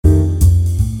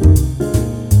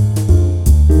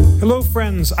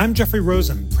friends. I'm Jeffrey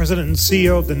Rosen, President and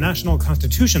CEO of the National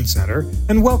Constitution Center,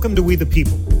 and welcome to We the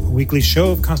People, a weekly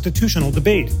show of constitutional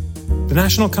debate. The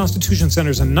National Constitution Center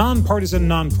is a nonpartisan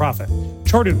nonprofit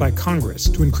chartered by Congress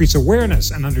to increase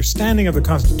awareness and understanding of the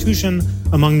Constitution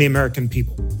among the American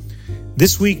people.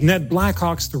 This week, Ned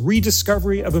Blackhawk's The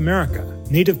Rediscovery of America,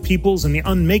 Native Peoples and the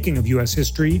Unmaking of U.S.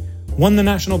 History, won the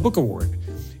National Book Award.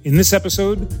 In this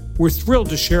episode, we're thrilled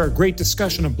to share a great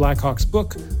discussion of Blackhawk's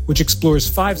book, which explores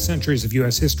 5 centuries of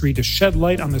U.S. history to shed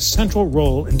light on the central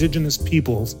role indigenous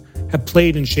peoples have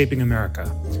played in shaping America.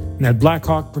 Ned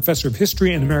Blackhawk, Professor of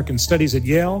History and American Studies at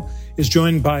Yale, is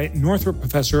joined by Northrop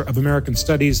Professor of American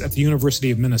Studies at the University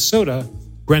of Minnesota,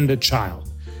 Brenda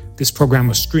Child. This program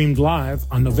was streamed live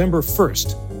on November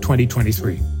 1st,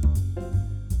 2023.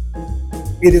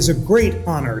 It is a great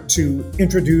honor to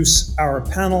introduce our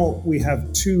panel. We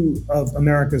have 2 of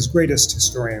America's greatest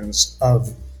historians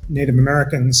of Native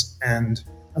Americans and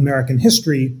American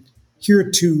history here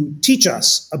to teach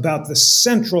us about the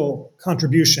central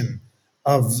contribution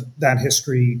of that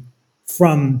history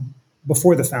from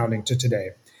before the founding to today.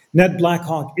 Ned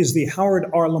Blackhawk is the Howard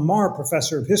R. Lamar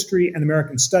Professor of History and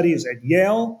American Studies at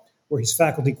Yale, where he's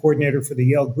faculty coordinator for the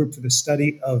Yale Group for the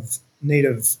Study of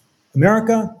Native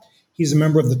America. He's a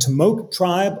member of the Tomoke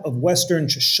tribe of Western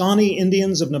Shoshone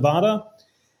Indians of Nevada.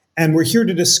 And we're here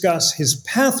to discuss his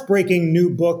path-breaking new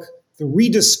book, The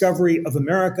Rediscovery of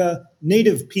America,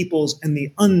 Native Peoples and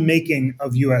the Unmaking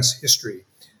of U.S. History.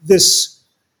 This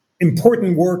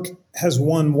important work has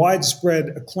won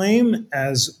widespread acclaim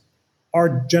as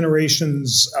our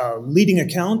generation's leading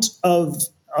account of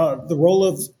the role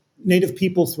of Native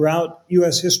people throughout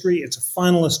U.S. history. It's a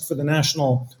finalist for the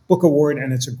National Book Award,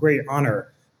 and it's a great honor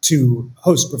to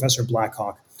host Professor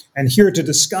Blackhawk. And here to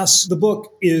discuss the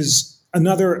book is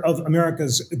another of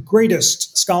America's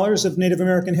greatest scholars of Native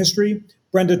American history.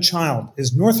 Brenda Child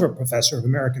is Northrop Professor of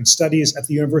American Studies at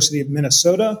the University of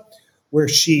Minnesota, where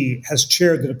she has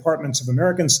chaired the Departments of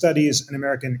American Studies and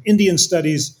American Indian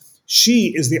Studies.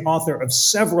 She is the author of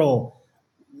several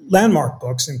landmark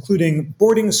books, including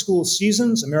Boarding School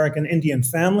Seasons, American Indian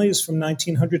Families from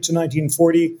 1900 to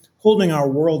 1940, Holding Our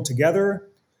World Together,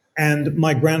 and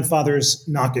My Grandfather's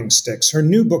Knocking Sticks. Her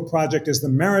new book project is The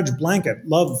Marriage Blanket,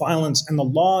 Love, Violence, and the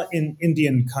Law in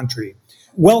Indian Country.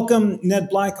 Welcome, Ned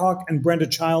Blackhawk and Brenda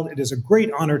Child. It is a great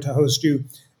honor to host you.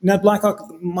 Ned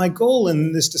Blackhawk, my goal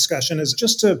in this discussion is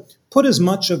just to put as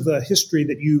much of the history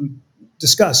that you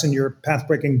discuss in your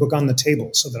path-breaking book on the table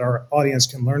so that our audience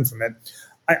can learn from it.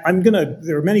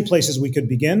 There are many places we could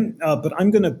begin, but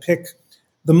I'm going to pick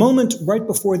the moment right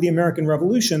before the American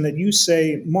Revolution that you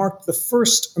say marked the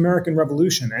first American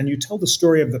Revolution. And you tell the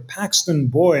story of the Paxton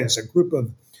Boys, a group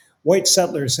of white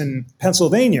settlers in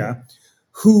Pennsylvania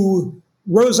who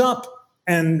rose up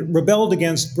and rebelled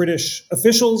against British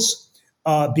officials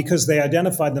because they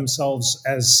identified themselves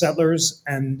as settlers.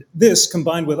 And this,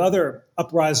 combined with other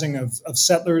uprising of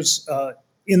settlers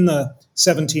in the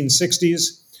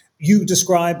 1760s, you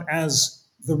describe as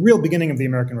the real beginning of the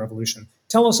American Revolution.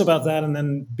 Tell us about that and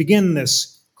then begin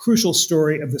this crucial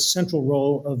story of the central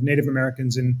role of Native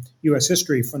Americans in U.S.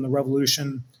 history from the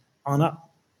Revolution on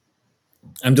up.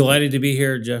 I'm delighted to be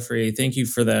here, Jeffrey. Thank you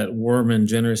for that warm and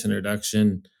generous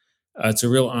introduction. It's a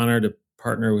real honor to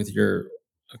partner with your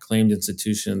acclaimed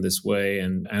institution this way,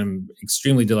 and I'm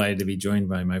extremely delighted to be joined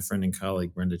by my friend and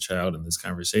colleague, Brenda Child, in this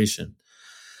conversation.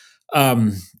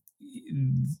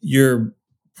 You're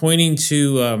pointing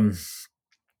to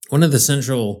one of the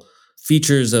central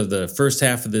features of the first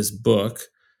half of this book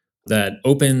that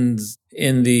opens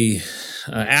in the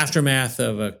aftermath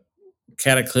of a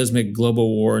cataclysmic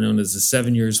global war known as the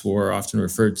 7 Years' War, often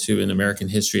referred to in American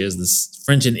history as the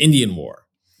French and Indian War.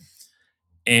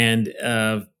 And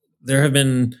there have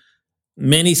been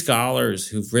many scholars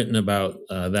who've written about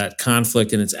that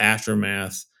conflict and its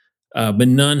aftermath, but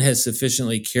none has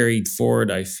sufficiently carried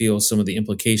forward, I feel, some of the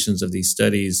implications of these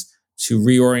studies to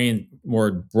reorient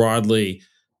more broadly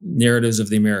narratives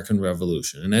of the American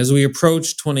Revolution. And as we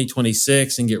approach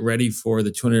 2026 and get ready for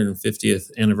the 250th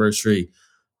anniversary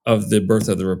of the birth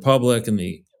of the Republic and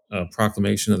the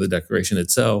proclamation of the Declaration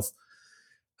itself,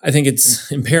 I think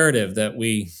it's imperative that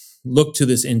we look to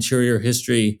this interior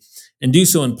history and do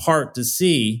so in part to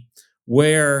see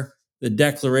where the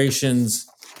Declaration's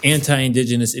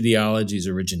anti-Indigenous ideologies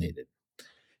originated.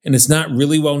 And it's not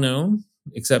really well known,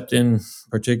 except in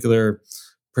particularly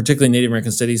Native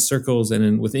American studies circles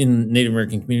and within Native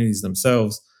American communities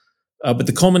themselves. But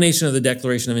the culmination of the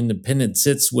Declaration of Independence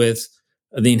sits with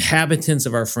the inhabitants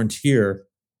of our frontier,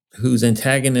 whose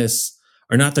antagonists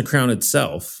are not the crown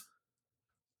itself,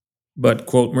 but,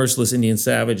 quote, merciless Indian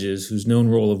savages whose known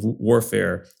role of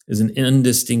warfare is an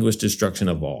undistinguished destruction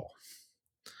of all.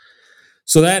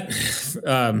 So that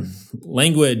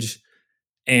language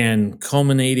and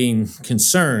culminating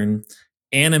concern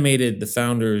animated the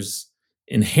founders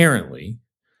inherently.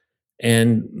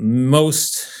 And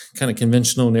most kind of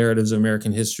conventional narratives of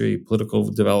American history,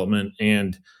 political development,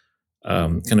 and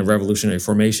kind of revolutionary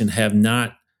formation have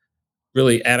not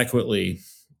really adequately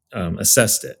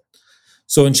assessed it.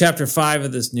 So in chapter 5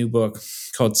 of this new book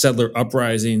called Settler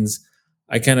Uprisings,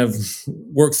 I kind of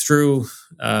work through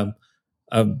a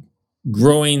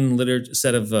growing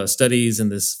set of studies in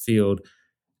this field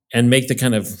and make the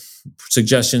kind of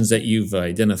suggestions that you've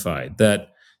identified, that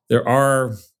there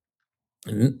are,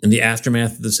 in the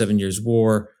aftermath of the 7 Years'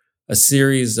 War, a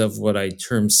series of what I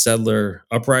term settler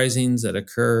uprisings that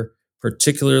occur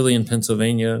particularly in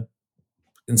Pennsylvania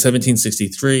in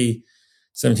 1763,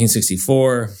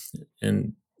 1764,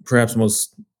 and perhaps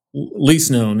most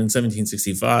least known in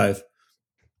 1765,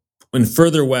 when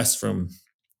further west from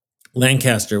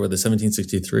Lancaster, where the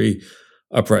 1763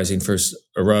 uprising first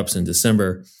erupts in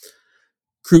December,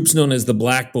 groups known as the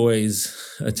Black Boys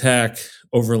attack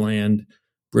overland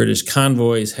British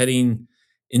convoys heading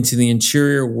into the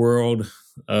interior world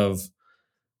of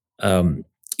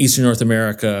Eastern North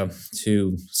America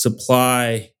to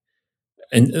supply,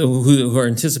 and who are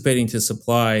anticipating to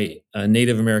supply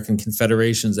Native American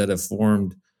confederations that have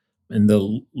formed in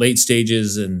the late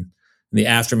stages and in the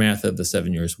aftermath of the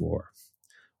 7 Years' War.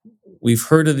 We've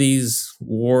heard of these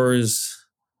wars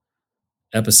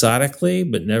episodically,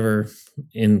 but never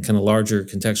in kind of larger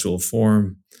contextual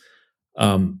form.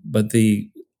 But the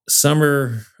summer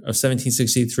of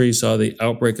 1763 saw the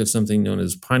outbreak of something known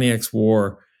as Pontiac's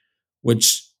War,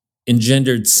 which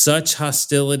engendered such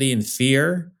hostility and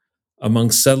fear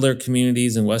among settler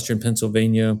communities in Western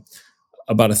Pennsylvania,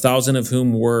 about 1,000 of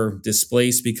whom were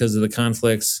displaced because of the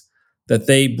conflicts, that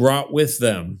they brought with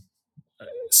them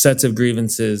sets of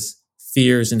grievances,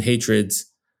 fears, and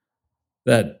hatreds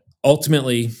that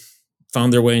ultimately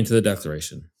found their way into the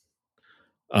Declaration.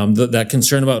 That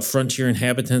concern about frontier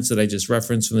inhabitants that I just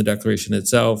referenced from the Declaration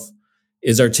itself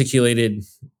is articulated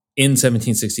in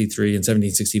 1763 and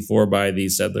 1764 by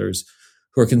these settlers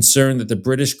who are concerned that the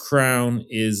British Crown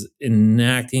is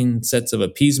enacting sets of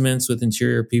appeasements with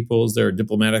interior peoples. They're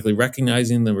diplomatically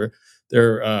recognizing them.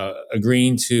 They're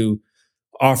agreeing to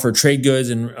offer trade goods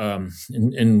in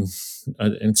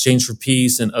exchange for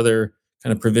peace and other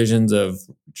kind of provisions of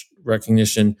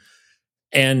recognition.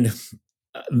 And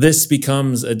this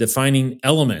becomes a defining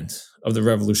element of the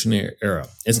Revolutionary era.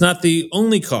 It's not the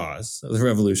only cause of the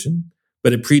revolution,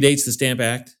 but it predates the Stamp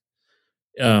Act.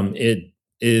 It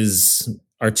is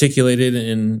articulated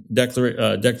in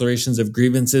declarations of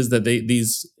grievances that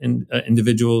these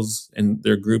individuals and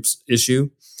their groups issue.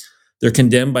 They're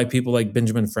condemned by people like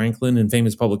Benjamin Franklin in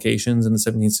famous publications in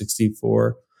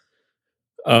 1764.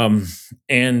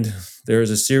 And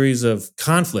there's a series of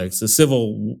conflicts,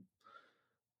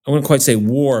 I wouldn't quite say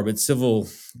war, but civil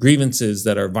grievances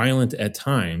that are violent at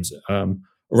times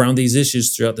around these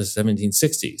issues throughout the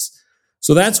 1760s.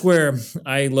 So that's where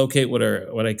I locate what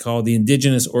I call the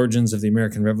indigenous origins of the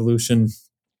American Revolution.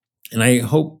 And I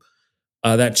hope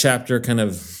that chapter kind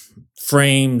of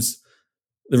frames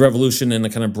the revolution in a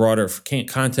kind of broader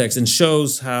context and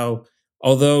shows how,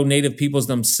 although Native peoples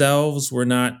themselves were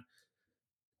not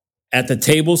at the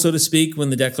table, so to speak,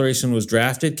 when the Declaration was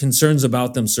drafted, concerns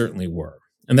about them certainly were.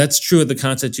 And that's true of the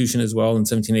Constitution as well in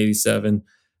 1787,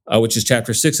 which is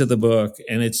chapter 6 of the book,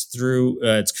 and it's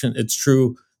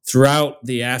true throughout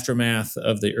the aftermath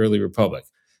of the early republic.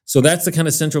 So that's the kind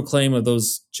of central claim of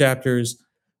those chapters,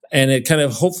 and it kind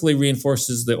of hopefully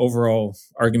reinforces the overall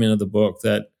argument of the book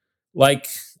that, like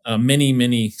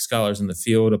many scholars in the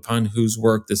field upon whose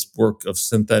work this work of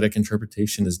synthetic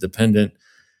interpretation is dependent,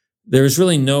 there is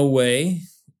really no way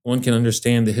one can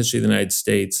understand the history of the United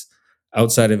States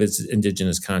outside of its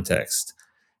indigenous context.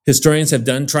 Historians have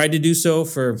tried to do so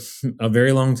for a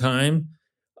very long time,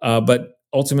 but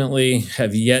ultimately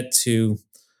have yet to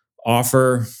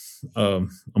offer a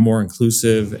more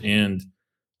inclusive and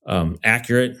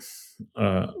accurate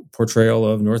portrayal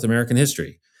of North American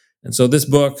history. And so this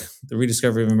book, The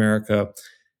Rediscovery of America,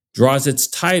 draws its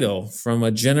title from a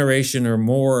generation or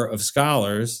more of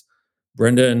scholars,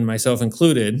 Brenda and myself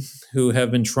included, who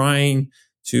have been trying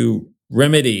to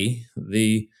remedy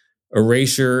the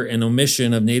erasure and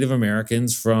omission of Native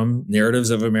Americans from narratives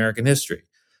of American history.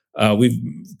 We've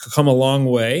come a long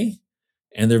way,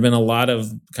 and there have been a lot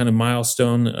of kind of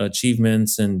milestone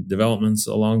achievements and developments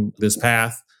along this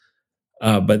path,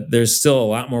 but there's still a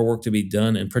lot more work to be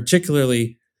done, and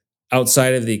particularly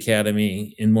outside of the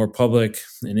academy in more public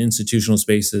and institutional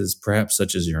spaces, perhaps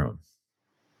such as your own?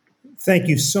 Thank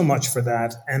you so much for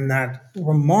that. And that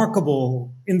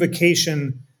remarkable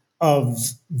invocation of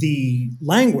the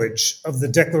language of the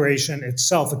Declaration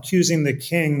itself, accusing the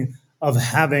king of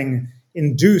having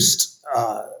induced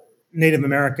Native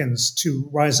Americans to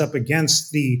rise up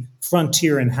against the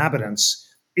frontier inhabitants,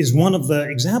 is one of the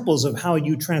examples of how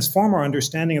you transform our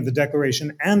understanding of the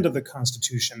Declaration and of the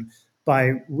Constitution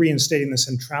by reinstating the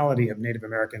centrality of Native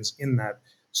Americans in that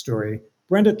story.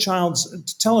 Brenda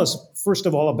Childs, tell us, first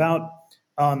of all, about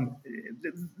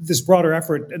this broader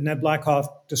effort Ned Blackhoff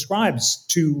describes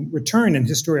to return in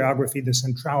historiography the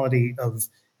centrality of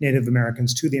Native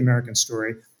Americans to the American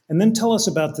story. And then tell us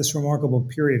about this remarkable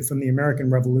period from the American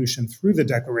Revolution through the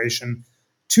Declaration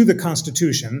to the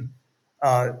Constitution,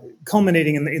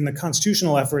 culminating in the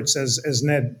constitutional efforts, as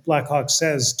Ned Blackhawk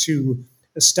says, to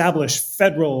establish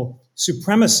federal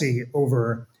supremacy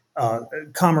over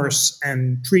commerce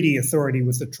and treaty authority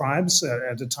with the tribes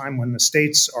at a time when the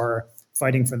states are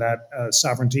fighting for that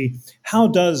sovereignty. How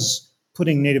does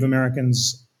putting Native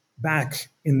Americans back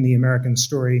in the American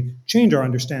story change our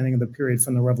understanding of the period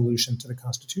from the Revolution to the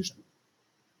Constitution?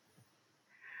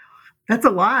 That's a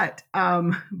lot.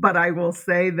 But I will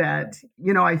say that,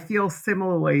 I feel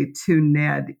similarly to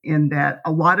Ned in that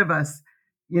a lot of us,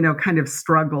 kind of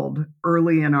struggled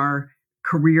early in our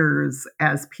careers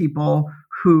as people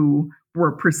who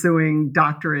were pursuing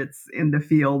doctorates in the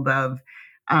field of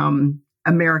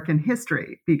American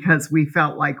history, because we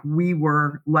felt like we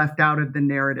were left out of the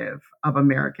narrative of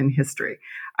American history.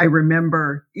 I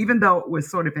remember, even though it was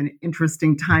sort of an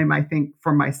interesting time, I think,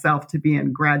 for myself to be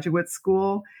in graduate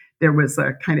school, there was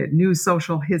a kind of new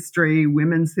social history,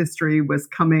 women's history was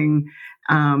coming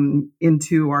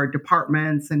into our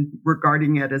departments and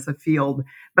regarding it as a field.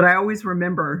 But I always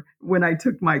remember when I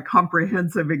took my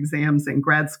comprehensive exams in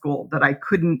grad school that I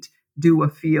couldn't do a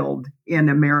field in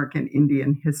American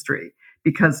Indian history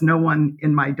because no one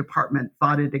in my department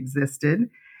thought it existed.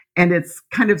 And it's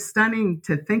kind of stunning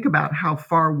to think about how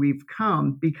far we've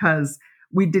come, because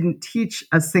we didn't teach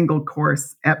a single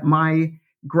course at my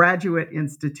graduate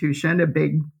institution, a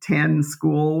Big Ten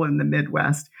school in the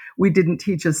Midwest. We didn't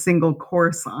teach a single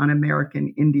course on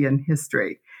American Indian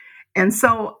history. And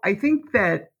so I think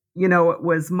that, it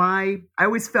was I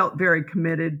always felt very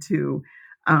committed to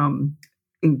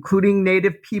including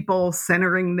Native people,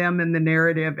 centering them in the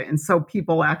narrative. And so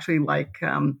people actually like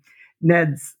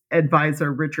Ned's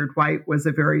advisor, Richard White, was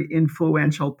a very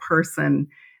influential person,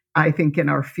 I think, in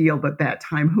our field at that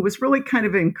time, who was really kind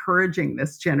of encouraging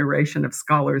this generation of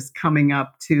scholars coming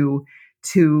up to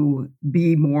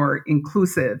be more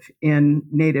inclusive in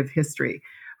Native history.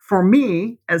 For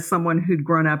me, as someone who'd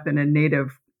grown up in a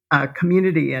Native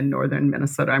community in northern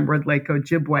Minnesota, I'm Red Lake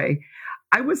Ojibwe,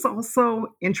 I was also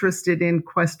interested in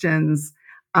questions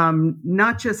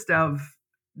not just of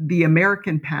the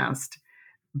American past,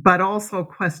 but also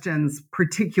questions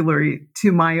particularly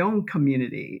to my own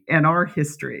community and our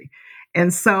history.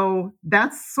 And so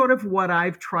that's sort of what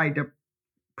I've tried to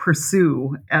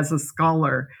pursue as a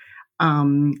scholar,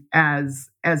 as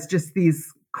just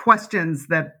these questions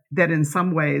that in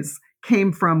some ways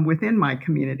came from within my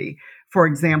community. For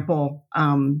example,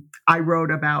 I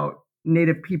wrote about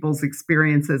Native people's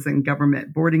experiences in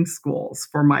government boarding schools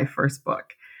for my first book.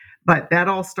 But that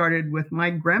all started with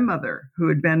my grandmother, who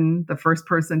had been the first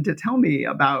person to tell me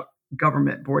about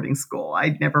government boarding school.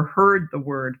 I'd never heard the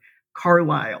word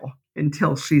Carlisle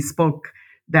until she spoke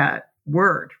that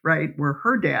word, right? Where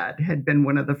her dad had been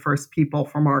one of the first people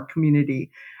from our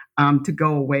community to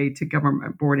go away to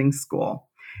government boarding school.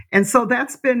 And so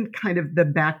that's been kind of the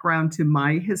background to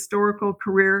my historical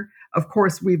career. Of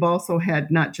course, we've also had,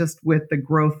 not just with the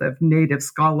growth of Native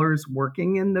scholars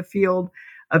working in the field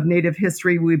of Native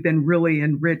history, we've been really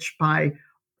enriched by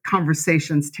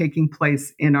conversations taking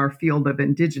place in our field of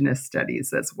Indigenous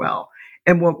studies as well.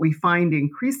 And what we find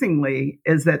increasingly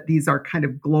is that these are kind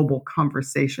of global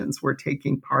conversations we're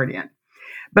taking part in.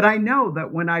 But I know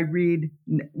that when I read,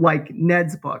 like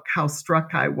Ned's book, how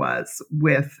struck I was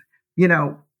with,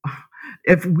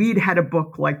 if we'd had a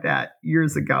book like that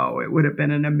years ago, it would have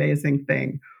been an amazing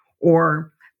thing.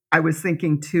 Or I was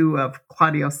thinking too of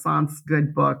Claudio Sanz's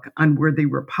good book, Unworthy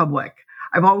Republic.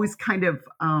 I've always kind of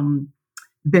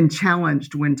been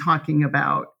challenged when talking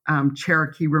about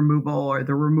Cherokee removal or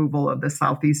the removal of the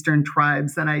Southeastern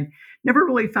tribes. And I never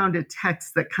really found a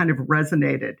text that kind of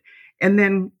resonated. And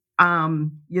then,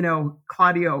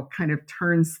 Claudio kind of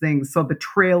turns things. So the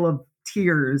Trail of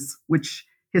Tears, which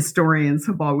historians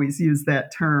have always used that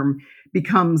term,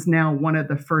 becomes now one of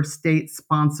the first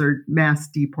state-sponsored mass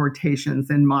deportations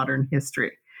in modern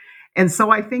history. And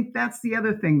so I think that's the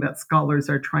other thing that scholars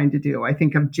are trying to do. I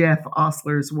think of Jeff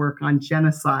Osler's work on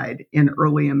genocide in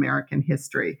early American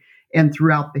history and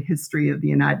throughout the history of the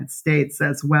United States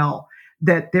as well,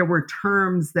 that there were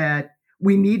terms that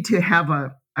we need to have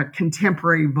a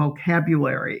contemporary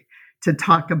vocabulary to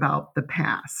talk about the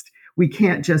past. We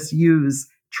can't just use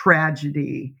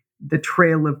tragedy, the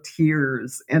Trail of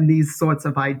Tears, and these sorts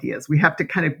of ideas. We have to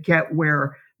kind of get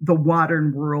where the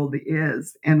modern world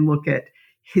is and look at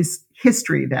his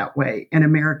history that way and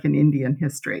American Indian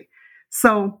history.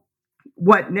 So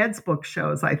what Ned's book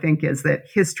shows, I think, is that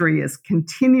history is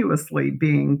continuously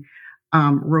being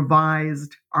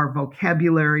revised. Our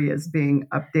vocabulary is being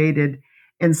updated.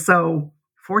 And so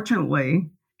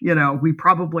fortunately, we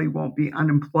probably won't be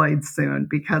unemployed soon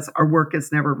because our work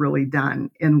is never really done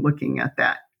in looking at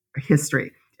that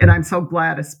history. And I'm so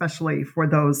glad, especially for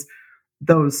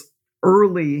those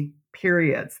early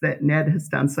periods, that Ned has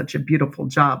done such a beautiful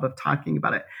job of talking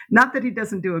about it. Not that he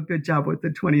doesn't do a good job with the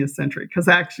 20th century, because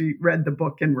I actually read the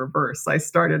book in reverse. I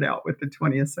started out with the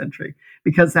 20th century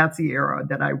because that's the era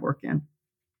that I work in.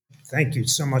 Thank you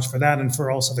so much for that, and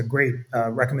for also the great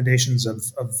recommendations of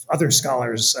other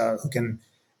scholars who can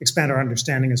expand our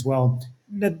understanding as well.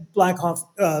 Ned Blackhoff,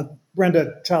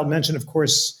 Brenda Child mentioned, of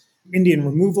course, Indian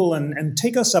removal, and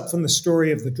take us up from the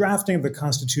story of the drafting of the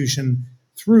Constitution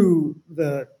through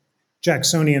the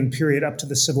Jacksonian period up to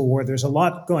the Civil War. There's a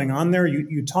lot going on there.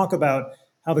 You talk about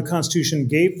how the Constitution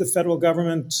gave the federal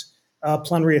government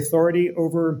plenary authority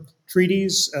over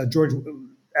treaties.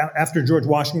 After George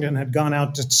Washington had gone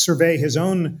out to survey his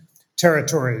own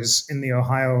territories in the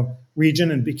Ohio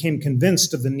region and became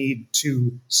convinced of the need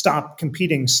to stop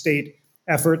competing state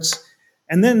efforts.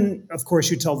 And then, of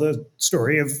course, you tell the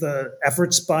story of the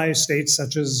efforts by states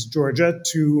such as Georgia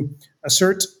to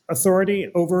assert authority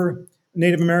over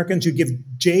Native Americans. You give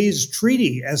Jay's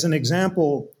Treaty as an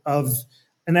example of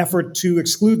an effort to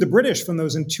exclude the British from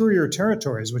those interior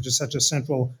territories, which is such a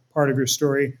central part of your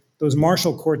story, those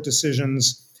Marshall Court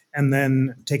decisions, and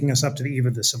then taking us up to the eve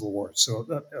of the Civil War. So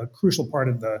a crucial part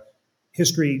of the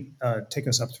history. Take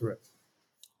us up through it.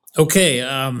 Okay.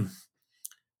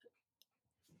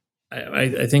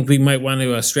 I think we might want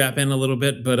to strap in a little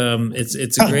bit, but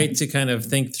it's great to kind of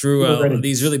think through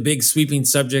these really big sweeping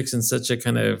subjects in such a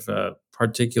kind of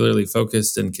particularly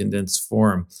focused and condensed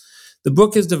form. The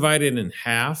book is divided in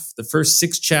half. The first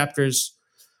 6 chapters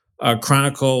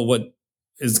chronicle what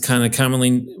is kind of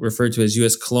commonly referred to as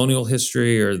U.S. colonial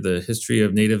history, or the history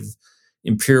of Native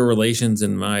imperial relations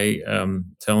in my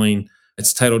telling.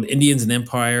 It's titled Indians and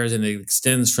Empires, and it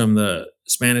extends from the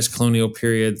Spanish colonial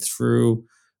period through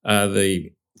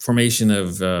the formation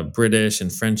of British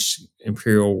and French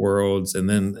imperial worlds, and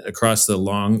then across the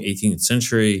long 18th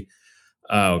century,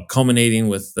 culminating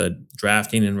with the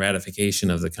drafting and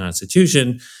ratification of the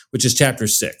Constitution, which is chapter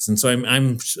 6. And so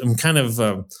I'm kind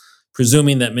of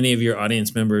presuming that many of your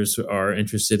audience members are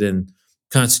interested in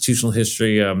constitutional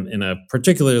history in a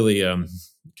particularly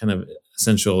kind of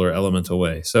essential or elemental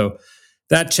way. So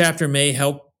that chapter may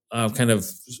help kind of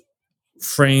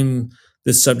frame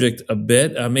this subject a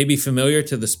bit, maybe familiar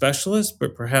to the specialist,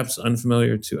 but perhaps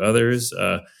unfamiliar to others.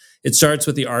 It starts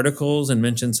with the articles and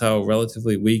mentions how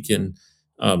relatively weak and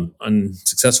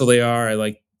unsuccessful they are. I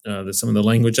like some of the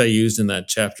language I used in that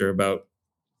chapter about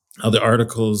how the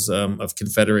articles of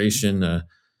Confederation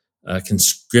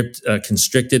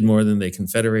constricted more than they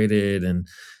confederated, and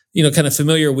kind of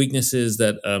familiar weaknesses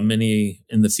that many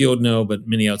in the field know, but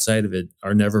many outside of it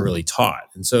are never really taught.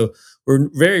 And so we're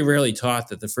very rarely taught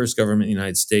that the first government in the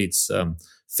United States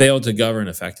failed to govern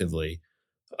effectively,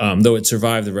 though it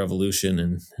survived the Revolution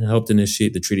and helped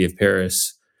initiate the Treaty of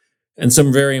Paris and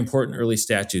some very important early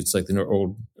statutes like the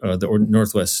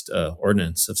Northwest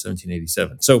Ordinance of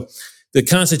 1787. So the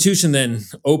Constitution then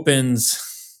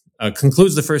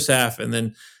concludes the first half, and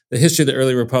then the history of the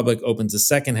early republic opens the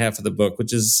second half of the book,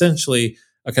 which is essentially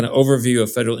a kind of overview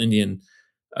of federal Indian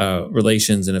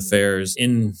relations and affairs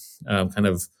in kind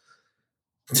of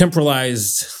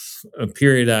temporalized,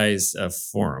 periodized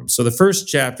form. So the first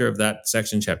chapter of that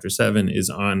section, chapter 7, is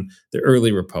on the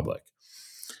early republic.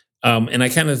 And I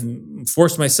kind of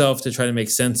forced myself to try to make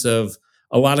sense of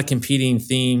a lot of competing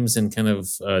themes and kind of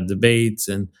debates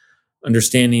and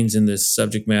understandings in this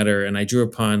subject matter. And I drew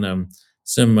upon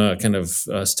some kind of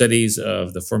studies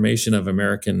of the formation of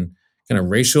American kind of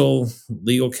racial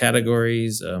legal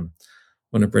categories.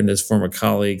 One of Brenda's former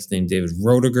colleagues named David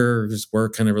Roediger's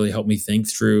work kind of really helped me think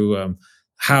through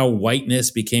how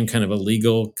whiteness became kind of a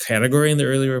legal category in the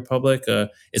early republic.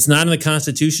 It's not in the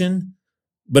Constitution,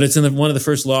 but it's in one of the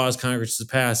first laws Congress has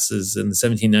passed is in the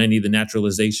 1790, the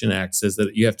Naturalization Act says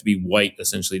that you have to be white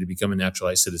essentially to become a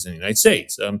naturalized citizen of the United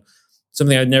States.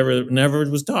 something I never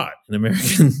was taught in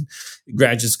American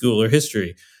graduate school or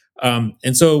history.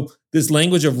 And so this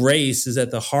language of race is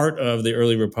at the heart of the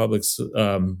early republic's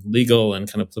legal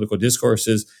and kind of political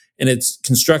discourses. And it's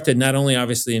constructed not only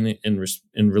obviously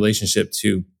in relationship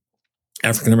to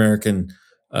African American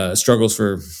struggles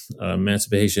for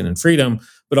emancipation and freedom,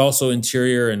 but also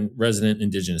interior and resident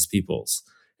indigenous peoples.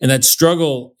 And that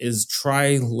struggle is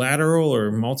trilateral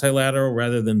or multilateral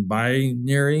rather than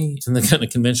binary in the kind of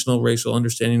conventional racial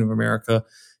understanding of America.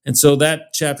 And so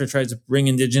that chapter tries to bring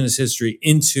indigenous history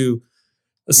into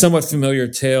a somewhat familiar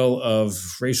tale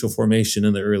of racial formation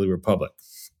in the early republic.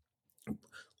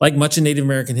 Like much of Native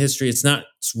American history, it's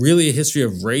really a history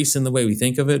of race in the way we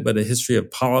think of it, but a history of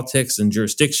politics and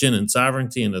jurisdiction and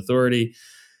sovereignty and authority.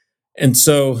 And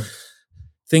so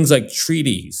things like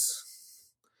treaties,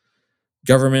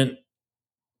 government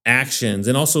actions,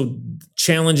 and also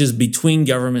challenges between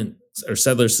government or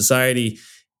settler society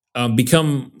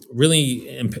become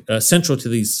really central to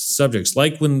these subjects.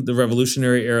 Like when the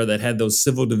Revolutionary era that had those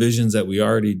civil divisions that we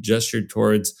already gestured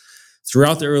towards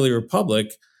throughout the early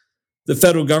republic, the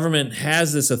federal government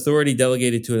has this authority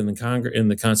delegated to it in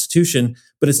the Constitution,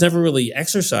 but it's never really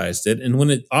exercised it. And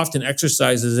when it often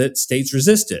exercises it, states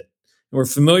resist it. And we're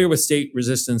familiar with state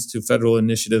resistance to federal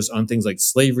initiatives on things like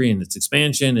slavery and its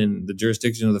expansion and the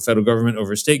jurisdiction of the federal government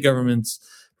over state governments,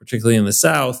 particularly in the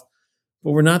South.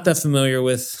 But we're not that familiar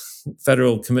with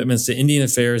federal commitments to Indian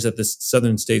affairs that the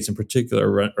southern states in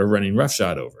particular are running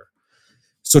roughshod over.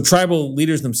 So tribal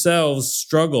leaders themselves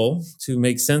struggle to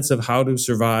make sense of how to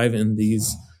survive in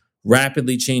these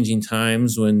rapidly changing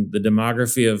times when the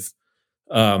demography of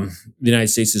the United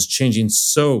States is changing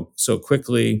so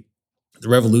quickly. The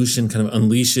revolution kind of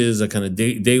unleashes a kind of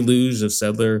deluge of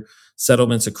settler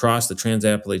settlements across the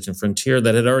Trans-Appalachian frontier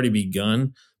that had already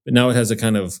begun, but now it has a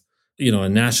kind of a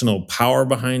national power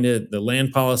behind it, the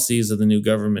land policies of the new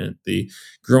government, the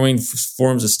growing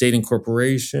forms of state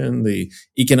incorporation, the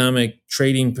economic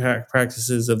trading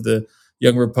practices of the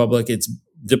young republic, its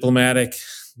diplomatic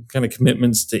kind of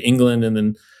commitments to England and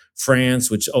then France,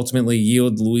 which ultimately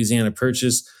yield the Louisiana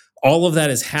Purchase. All of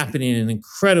that is happening in an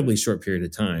incredibly short period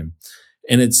of time.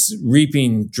 And it's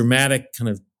reaping dramatic kind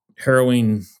of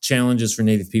harrowing challenges for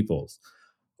Native peoples.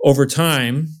 Over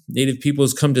time, Native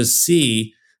peoples come to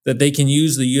see that they can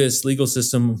use the U.S. legal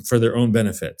system for their own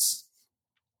benefits,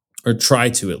 or try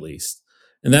to at least.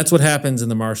 And that's what happens in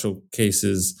the Marshall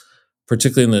cases,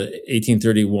 particularly in the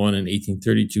 1831 and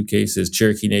 1832 cases,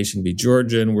 Cherokee Nation v.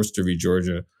 Georgia and Worcester v.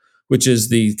 Georgia, which is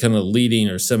the kind of leading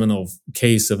or seminal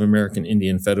case of American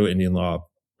Indian, federal Indian law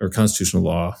or constitutional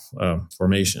law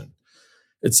formation.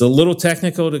 It's a little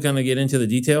technical to kind of get into the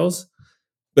details,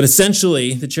 but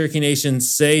essentially the Cherokee Nation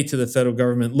say to the federal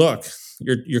government, look,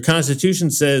 your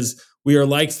Constitution says we are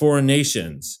like foreign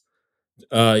nations.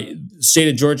 State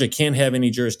of Georgia can't have any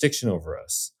jurisdiction over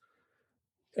us.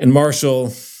 And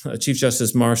Marshall, Chief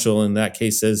Justice Marshall in that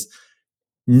case says,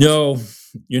 no,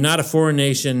 you're not a foreign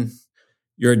nation.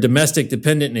 You're a domestic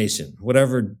dependent nation,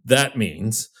 whatever that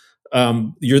means.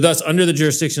 You're thus under the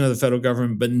jurisdiction of the federal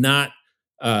government, but not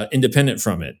independent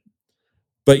from it.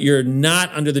 But you're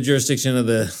not under the jurisdiction of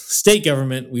the state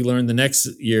government, we learned the next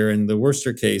year in the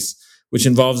Worcester case, which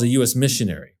involves a U.S.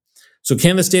 missionary. So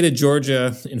can the state of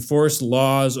Georgia enforce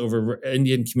laws over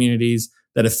Indian communities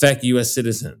that affect U.S.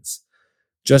 citizens?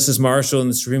 Justice Marshall and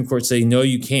the Supreme Court say, no,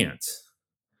 you can't.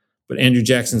 But Andrew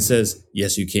Jackson says,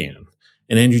 yes, you can.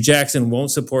 And Andrew Jackson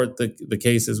won't support the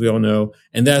case, as we all know,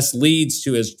 and thus leads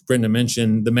to, as Brenda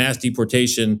mentioned, the mass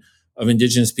deportation of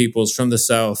indigenous peoples from the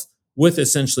South with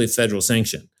essentially federal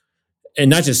sanction. And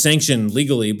not just sanction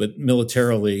legally, but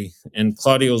militarily. And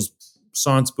Claudio's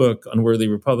Sant's book, Unworthy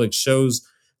Republic, shows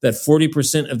that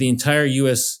 40% of the entire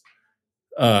U.S.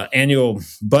 Annual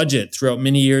budget throughout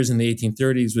many years in the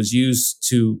 1830s was used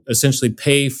to essentially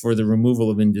pay for the removal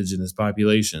of indigenous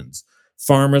populations.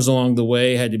 Farmers along the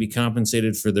way had to be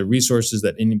compensated for the resources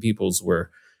that Indian peoples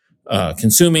were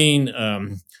consuming.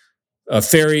 A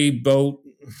ferry boat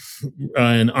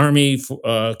and army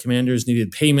commanders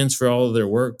needed payments for all of their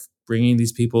work bringing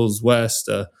these peoples west,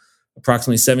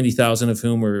 approximately 70,000 of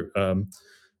whom were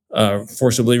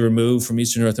forcibly removed from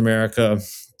Eastern North America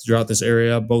throughout this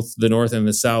area, both the North and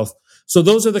the South. So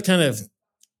those are the kind of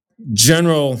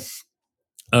general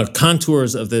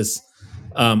contours of this,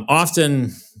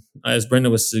 often, as Brenda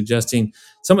was suggesting,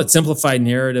 somewhat simplified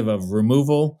narrative of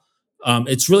removal.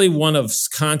 It's really one of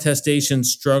contestation,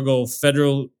 struggle,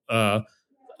 federal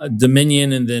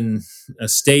dominion, and then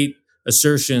state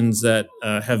assertions that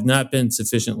have not been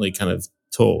sufficiently kind of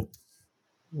told.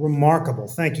 Remarkable.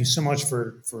 Thank you so much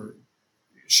for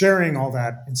sharing all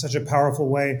that in such a powerful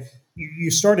way.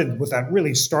 you started with that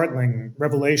really startling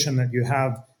revelation that you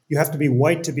have to be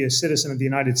white to be a citizen of the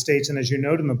United States. And as you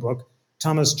note in the book,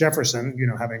 Thomas Jefferson,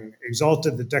 having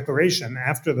exalted the Declaration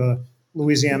after the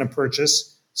Louisiana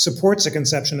Purchase, supports a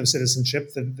conception of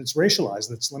citizenship that's racialized,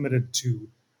 that's limited to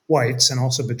whites, and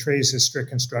also betrays his strict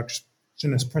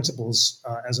constructionist principles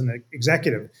as an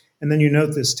executive. And then you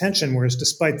note this tension, whereas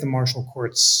despite the Marshall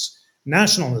Court's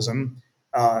nationalism,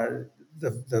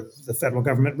 the federal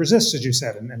government resists, as you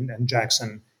said, and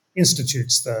Jackson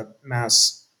institutes the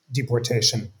mass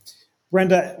deportation.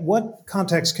 Brenda, what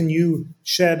context can you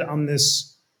shed on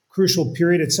this crucial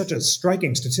period? It's such a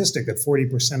striking statistic that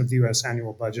 40% of the U.S.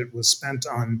 annual budget was spent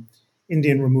on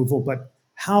Indian removal, but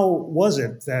how was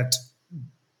it that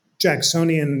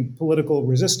Jacksonian political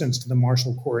resistance to the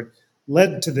Marshall Court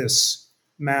led to this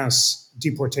mass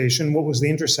deportation? What was the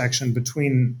intersection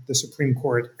between the Supreme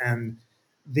Court and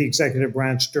the executive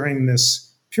branch during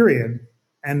this period?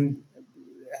 And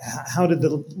how did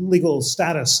the legal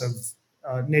status of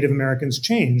Native Americans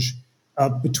change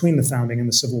between the founding and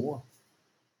the Civil War?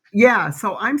 Yeah,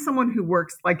 so I'm someone who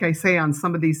works, like I say, on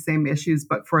some of these same issues,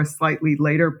 but for a slightly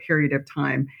later period of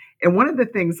time. And one of the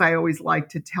things I always like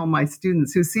to tell my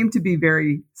students who seem to be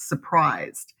very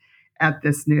surprised at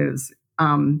this news,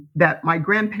 that my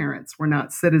grandparents were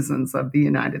not citizens of the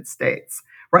United States,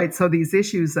 right? So these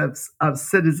issues of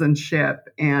citizenship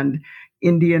and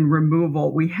Indian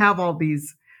removal, we have all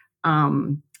these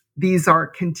are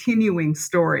continuing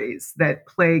stories that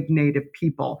plague Native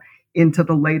people into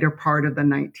the later part of the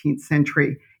 19th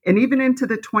century and even into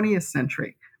the 20th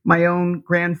century. My own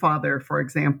grandfather, for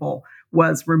example,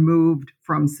 was removed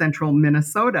from central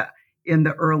Minnesota in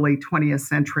the early 20th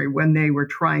century when they were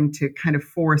trying to kind of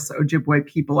force Ojibwe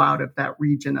people out of that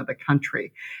region of the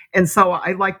country. And so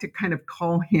I like to kind of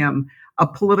call him a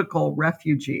political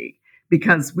refugee,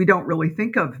 because we don't really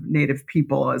think of Native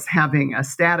people as having a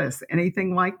status,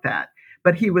 anything like that.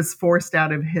 But he was forced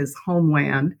out of his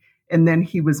homeland, and then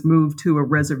he was moved to a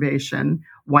reservation,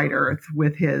 White Earth,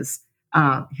 with his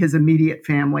immediate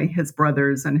family, his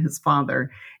brothers and his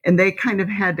father. And they kind of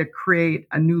had to create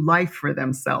a new life for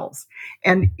themselves.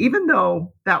 And even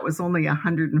though that was only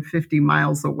 150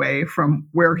 miles away from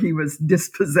where he was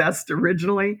dispossessed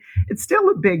originally, it's still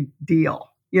a big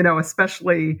deal,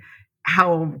 especially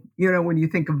how, when you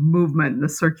think of movement and the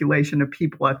circulation of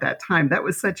people at that time, that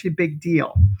was such a big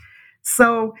deal.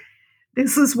 So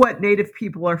this is what Native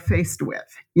people are faced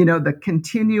with, the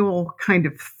continual kind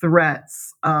of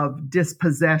threats of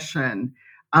dispossession,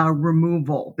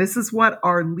 removal. This is what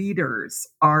our leaders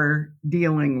are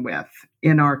dealing with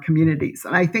in our communities.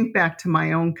 And I think back to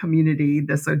my own community,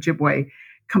 this Ojibwe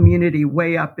community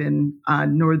way up in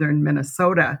northern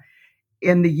Minnesota,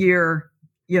 in the year,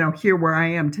 here where I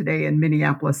am today in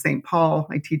Minneapolis, St. Paul.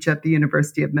 I teach at the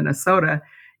University of Minnesota.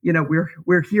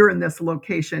 We're here in this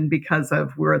location because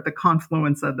we're at the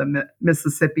confluence of the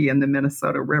Mississippi and the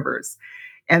Minnesota rivers.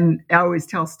 And I always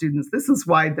tell students, this is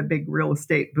why the big real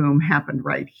estate boom happened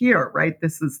right here, right?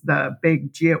 This is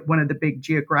one of the big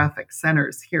geographic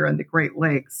centers here in the Great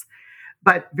Lakes.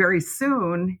 But very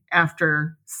soon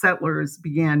after settlers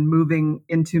began moving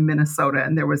into Minnesota,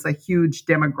 and there was a huge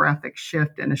demographic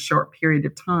shift in a short period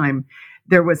of time,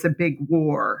 there was a big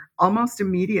war almost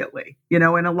immediately, and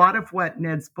a lot of what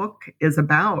Ned's book is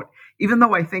about, even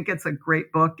though I think it's a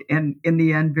great book and in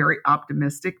the end very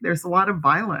optimistic, there's a lot of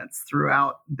violence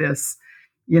throughout this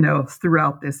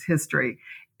history.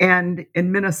 And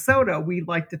in Minnesota, we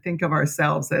like to think of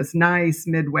ourselves as nice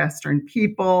Midwestern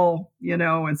people,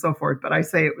 and so forth. But I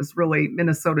say it was really,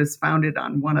 Minnesota's founded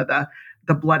on one of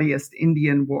the bloodiest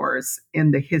Indian wars in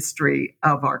the history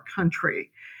of our country.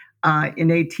 In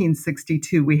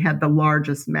 1862, we had the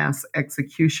largest mass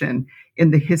execution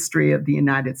in the history of the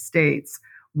United States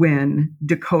when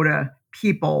Dakota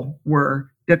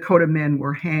men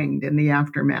were hanged in the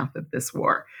aftermath of this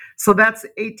war. So that's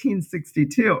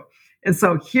 1862. And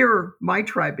so here my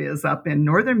tribe is up in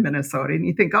northern Minnesota, and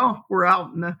you think, oh, we're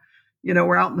out in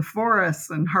the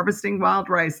forests and harvesting wild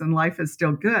rice and life is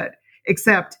still good.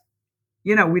 Except,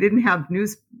 we didn't have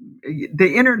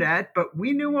the internet, but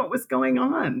we knew what was going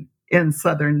on in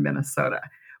southern Minnesota.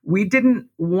 We didn't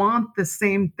want the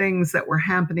same things that were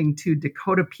happening to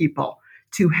Dakota people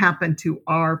to happen to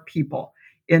our people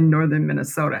in northern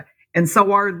Minnesota. And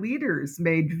so our leaders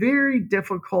made very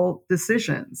difficult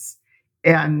decisions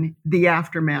in the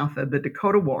aftermath of the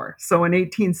Dakota War. So in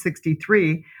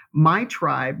 1863, my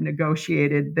tribe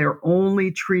negotiated their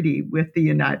only treaty with the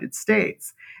United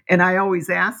States. And I always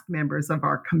ask members of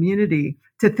our community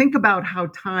to think about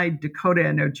how tied Dakota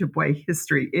and Ojibwe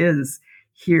history is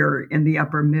here in the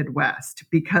upper Midwest,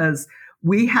 because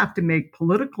we have to make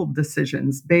political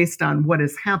decisions based on what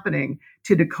is happening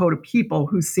to Dakota people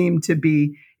who seem to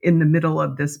be in the middle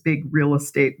of this big real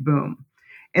estate boom.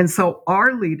 And so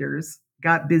our leaders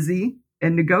got busy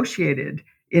and negotiated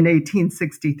in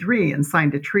 1863 and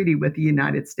signed a treaty with the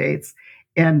United States.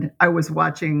 And I was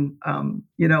watching,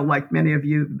 like many of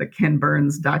you, the Ken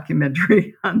Burns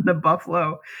documentary on the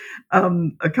buffalo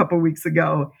a couple weeks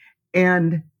ago.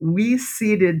 And we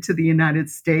ceded to the United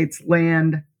States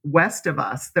land west of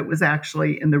us that was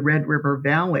actually in the Red River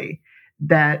Valley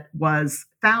that was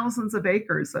thousands of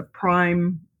acres of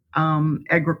prime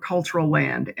agricultural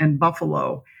land and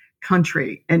buffalo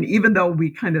country. And even though we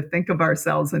kind of think of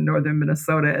ourselves in northern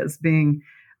Minnesota as being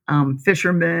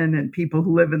fishermen and people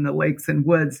who live in the lakes and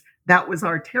woods, that was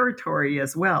our territory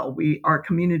as well. Our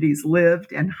communities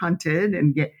lived and hunted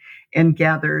and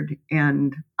gathered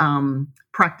and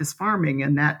practiced farming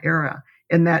in that area.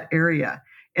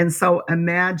 And so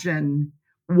imagine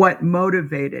what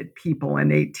motivated people in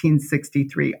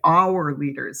 1863. Our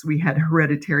leaders, we had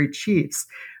hereditary chiefs.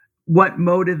 What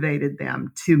motivated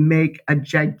them to make a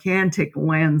gigantic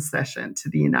land cession to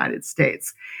the United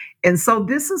States? And so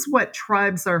this is what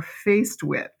tribes are faced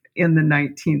with in the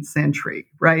 19th century,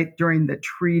 right? During the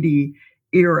treaty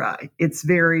era. It's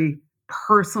very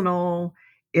personal.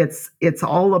 It's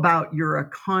all about your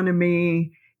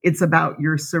economy. It's about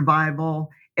your survival.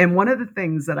 And one of the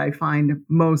things that I find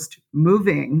most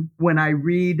moving when I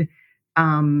read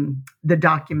the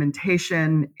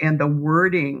documentation and the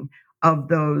wording of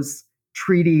those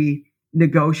treaty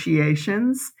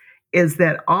negotiations is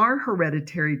that our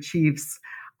hereditary chiefs,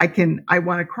 I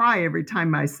want to cry every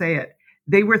time I say it.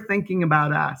 They were thinking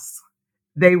about us.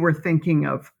 They were thinking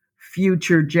of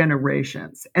future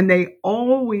generations. And they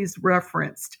always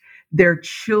referenced their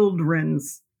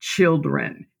children's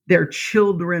children, their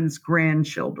children's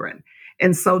grandchildren.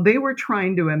 And so they were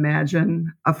trying to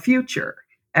imagine a future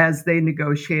as they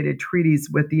negotiated treaties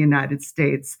with the United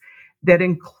States that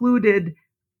included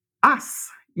us,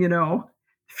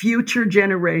 future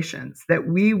generations, that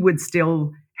we would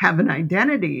still have an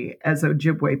identity as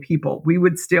Ojibwe people. We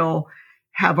would still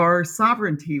have our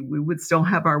sovereignty. We would still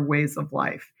have our ways of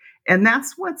life. And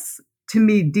that's what's, to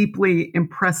me, deeply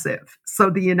impressive. So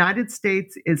the United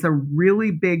States is a really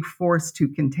big force to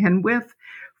contend with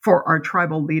for our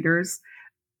tribal leaders,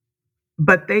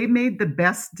 but they made the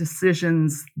best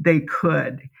decisions they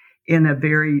could in a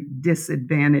very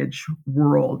disadvantaged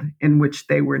world in which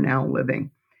they were now living.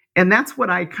 And that's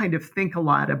what I kind of think a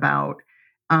lot about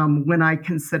when I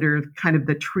consider kind of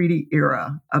the treaty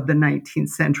era of the 19th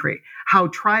century, how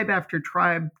tribe after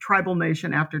tribe, tribal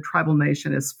nation after tribal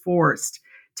nation is forced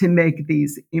to make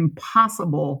these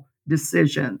impossible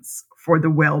decisions for the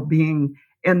well-being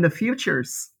and the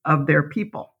futures of their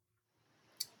people.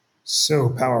 So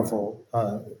powerful.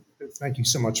 Thank you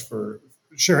so much for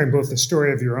sharing both the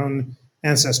story of your own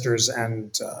ancestors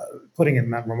and putting it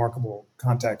in that remarkable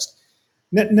context.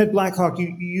 Ned Blackhawk,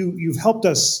 you've helped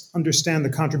us understand the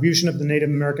contribution of the Native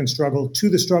American struggle to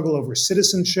the struggle over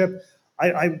citizenship.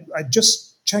 I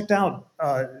just checked out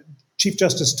Chief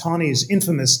Justice Taney's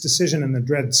infamous decision in the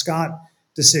Dred Scott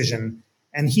decision,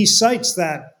 and he cites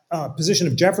that position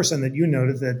of Jefferson that you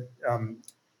noted, that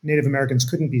Native Americans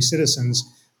couldn't be citizens,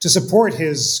 to support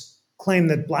his claim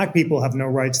that Black people have no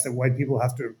rights that white people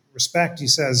have to respect. He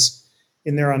says,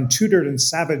 in their untutored and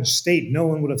savage state, no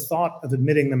one would have thought of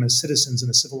admitting them as citizens in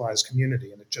a civilized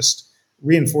community. And it just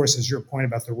reinforces your point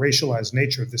about the racialized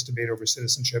nature of this debate over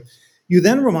citizenship. You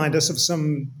then remind us of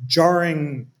some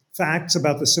jarring facts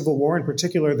about the Civil War, in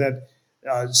particular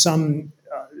that some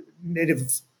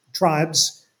Native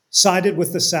tribes sided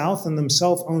with the South and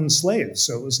themselves owned slaves.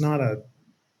 So it was not a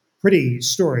pretty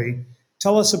story.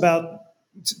 Tell us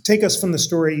take us from the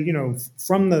story,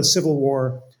 from the Civil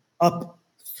War up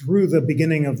through the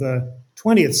beginning of the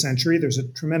 20th century. There's a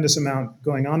tremendous amount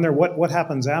going on there. What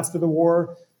happens after the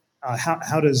war?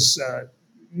 How does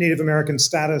Native American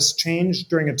status change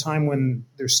during a time when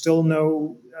there's still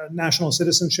no national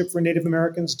citizenship for Native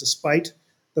Americans, despite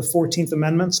the 14th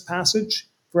Amendment's passage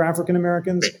for African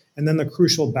Americans? And then the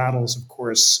crucial battles, of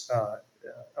course,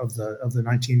 of the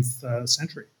 19th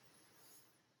century.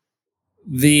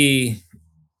 The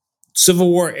Civil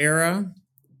War era,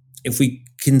 if we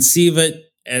conceive it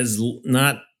as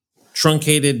not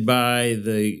truncated by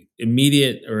the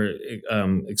immediate or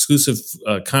exclusive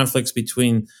conflicts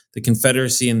between the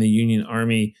Confederacy and the Union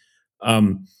Army,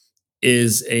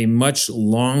 is a much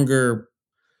longer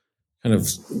kind of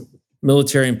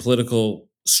military and political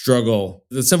struggle.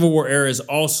 The Civil War era is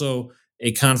also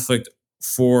a conflict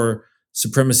for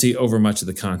supremacy over much of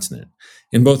the continent.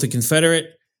 And both the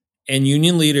Confederate and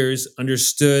Union leaders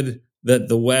understood that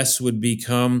the West would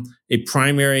become a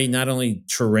primary, not only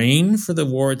terrain for the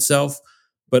war itself,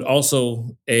 but also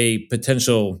a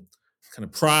potential kind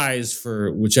of prize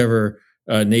for whichever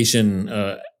nation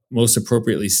most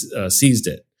appropriately seized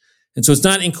it. And so it's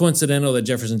not incoincidental that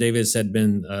Jefferson Davis had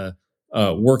been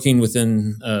working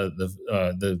within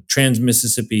the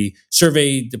Trans-Mississippi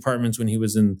Survey departments when he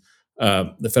was in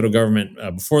the federal government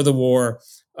before the war,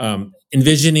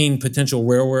 envisioning potential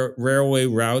railway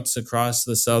routes across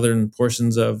the southern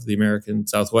portions of the American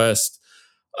Southwest.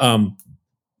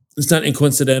 It's not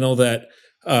incoincidental that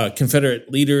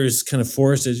Confederate leaders kind of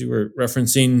forced, as you were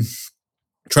referencing,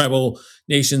 tribal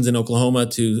nations in Oklahoma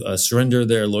to surrender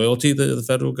their loyalty to the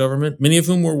federal government, many of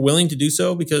whom were willing to do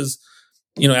so because,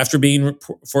 after being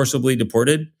forcibly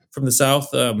deported from the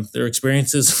South, their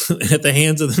experiences at the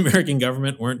hands of the American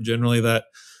government weren't generally that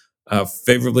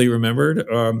favorably remembered.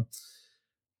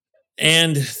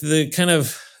 And the kind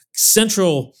of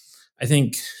central, I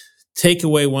think,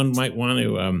 takeaway one might want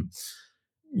to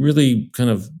really kind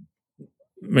of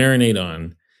marinate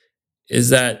on is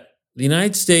that the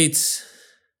United States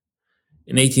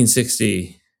in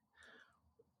 1860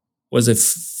 was a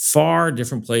far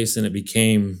different place than it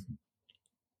became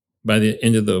by the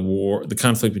end of the war, the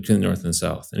conflict between the North and the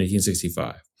South in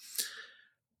 1865.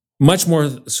 Much more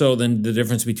so than the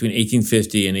difference between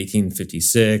 1850 and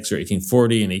 1856 or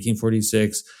 1840 and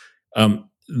 1846.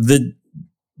 The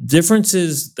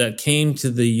differences that came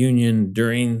to the Union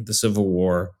during the Civil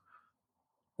War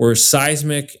were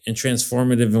seismic and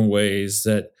transformative in ways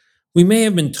that we may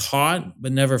have been taught,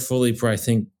 but never fully, I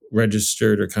think,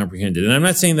 registered or comprehended. And I'm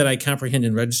not saying that I comprehend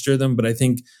and register them, but I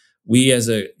think we as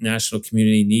a national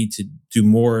community need to do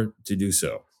more to do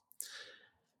so.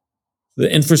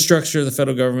 The infrastructure of the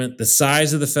federal government, the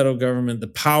size of the federal government, the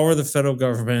power of the federal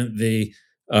government, the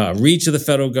reach of the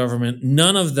federal government,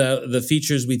 none of the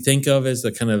features we think of as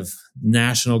the kind of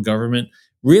national government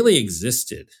really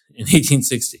existed in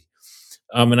 1860.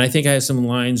 And I think I have some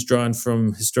lines drawn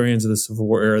from historians of the Civil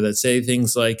War era that say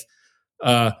things like,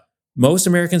 most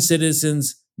American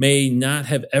citizens may not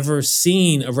have ever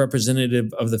seen a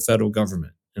representative of the federal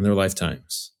government in their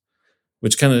lifetimes,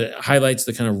 which kind of highlights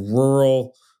the kind of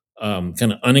rural,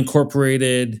 kind of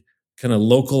unincorporated, kind of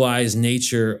localized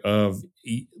nature of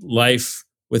life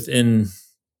within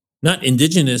not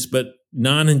indigenous, but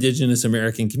non-indigenous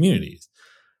American communities.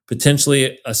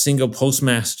 Potentially a single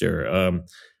postmaster.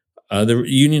 The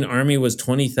Union Army was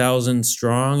 20,000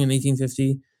 strong in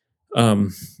 1850.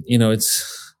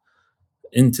 It's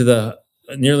into the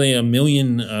nearly 1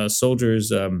 million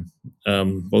soldiers,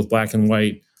 both black and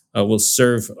white, will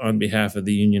serve on behalf of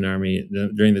the Union Army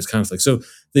during this conflict. So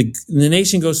the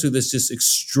nation goes through this just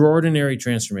extraordinary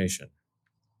transformation.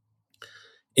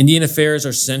 Indian affairs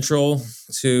are central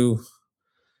to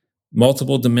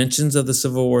multiple dimensions of the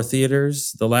Civil War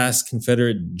theaters. The last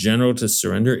Confederate general to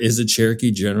surrender is a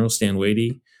Cherokee general,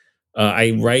 Stanwaity.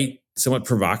 I write somewhat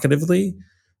provocatively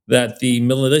that the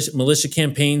militia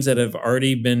campaigns that have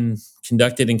already been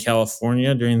conducted in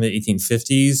California during the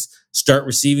 1850s start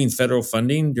receiving federal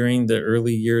funding during the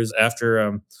early years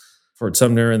after Fort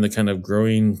Sumner and the kind of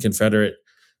growing Confederate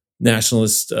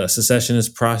nationalist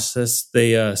secessionist process.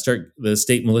 The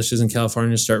state militias in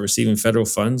California start receiving federal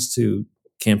funds to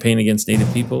campaign against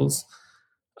Native peoples.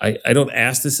 I don't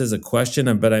ask this as a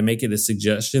question, but I make it a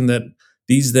suggestion that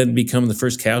these then become the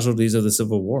first casualties of the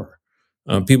Civil War.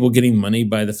 People getting money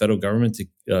by the federal government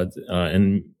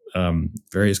and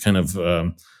various kind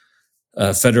of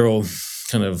federal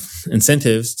kind of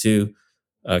incentives to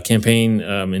campaign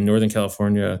in Northern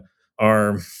California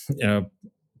are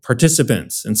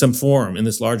participants in some form in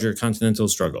this larger continental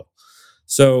struggle.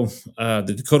 So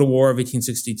the Dakota War of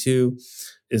 1862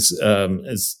 is a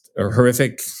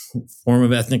horrific form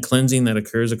of ethnic cleansing that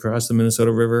occurs across the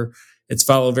Minnesota River. It's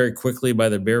followed very quickly by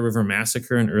the Bear River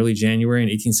Massacre in early January in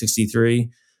 1863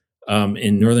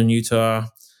 in northern Utah.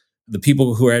 The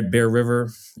people who are at Bear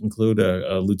River include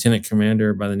a lieutenant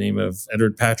commander by the name of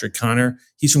Edward Patrick Connor.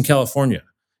 He's from California.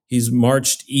 He's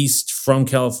marched east from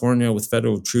California with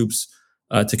federal troops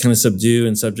to kind of subdue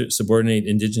and subordinate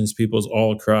indigenous peoples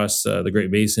all across the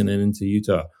Great Basin and into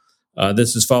Utah.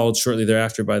 This is followed shortly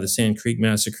thereafter by the Sand Creek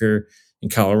Massacre in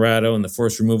Colorado and the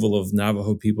forced removal of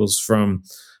Navajo peoples from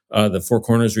the Four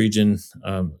Corners region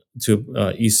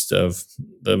to east of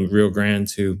the Rio Grande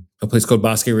to a place called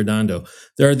Bosque Redondo.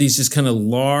 There are these just kind of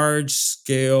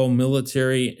large-scale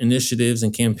military initiatives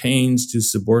and campaigns to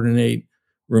subordinate,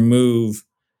 remove,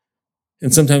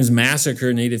 and sometimes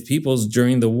massacre Native peoples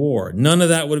during the war. None of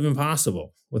that would have been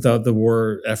possible without the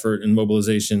war effort and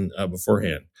mobilization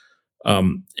beforehand.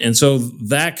 And so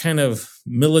that kind of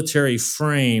military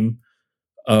frame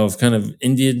of kind of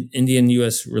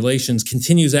Indian-U.S. relations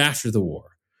continues after the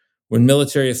war, when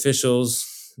military officials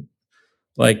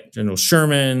like General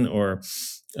Sherman or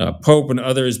Pope and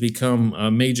others become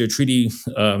major treaty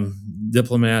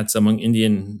diplomats among in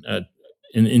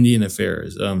Indian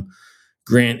affairs.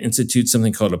 Grant institutes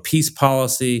something called a peace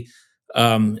policy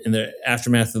in the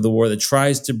aftermath of the war that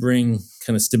tries to bring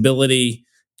kind of stability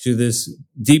to this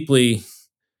deeply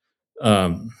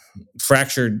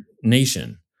fractured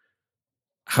nation.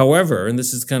 However, and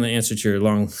this is kind of answer to your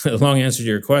long answer to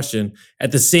your question,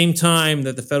 at the same time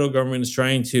that the federal government is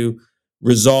trying to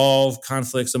resolve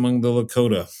conflicts among the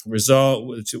Lakota,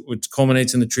 which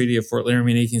culminates in the Treaty of Fort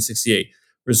Laramie in 1868,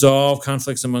 resolve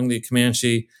conflicts among the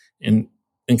Comanche and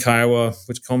Kiowa,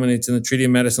 which culminates in the Treaty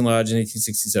of Medicine Lodge in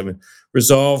 1867,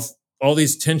 resolve all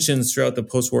these tensions throughout the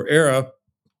post-war era.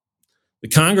 The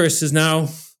Congress has now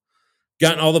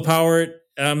gotten all the power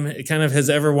it kind of has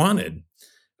ever wanted.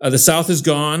 The South is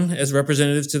gone as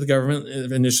representatives to the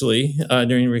government initially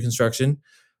during Reconstruction,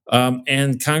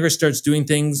 and Congress starts doing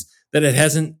things that it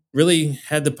hasn't really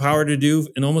had the power to do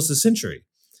in almost a century.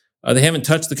 They haven't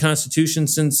touched the Constitution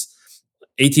since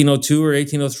 1802 or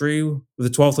 1803 with the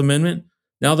 12th Amendment.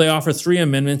 Now they offer 3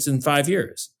 amendments in 5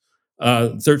 years,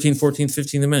 13th, 14th,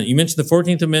 15th Amendment. You mentioned the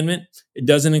 14th Amendment. It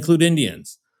doesn't include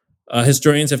Indians.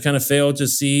 Historians have kind of failed to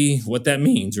see what that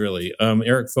means, really.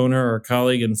 Eric Foner, our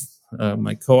colleague and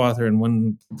my co-author in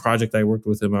one project I worked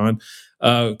with him on,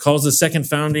 calls the second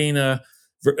founding the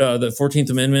 14th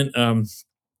Amendment.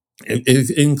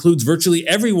 It includes virtually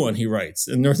everyone, he writes,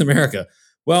 in North America.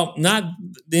 Well, not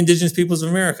the indigenous peoples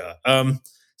of America.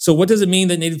 So what does it mean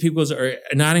that Native peoples are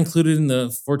not included in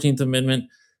the 14th Amendment?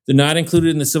 They're not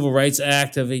included in the Civil Rights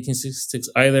Act of 1866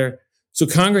 either. So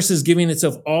Congress is giving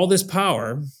itself all this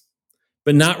power,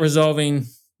 but not resolving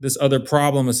this other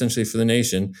problem essentially for the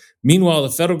nation. Meanwhile,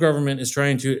 the federal government is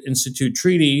trying to institute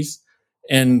treaties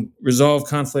and resolve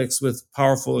conflicts with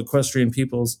powerful equestrian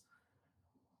peoples.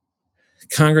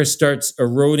 Congress starts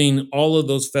eroding all of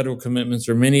those federal commitments,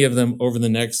 or many of them, over the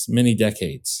next many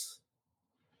decades.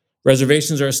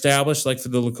 Reservations are established, like for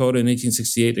the Lakota in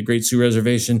 1868, the Great Sioux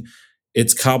Reservation.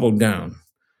 It's cobbled down.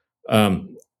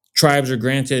 Tribes are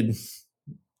granted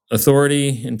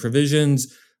authority and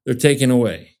provisions. They're taken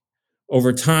away.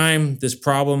 Over time, this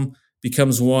problem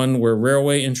becomes one where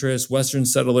railway interests, Western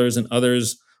settlers, and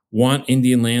others want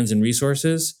Indian lands and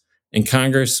resources, and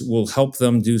Congress will help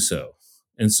them do so.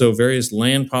 And so various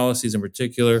land policies in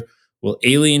particular will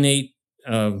alienate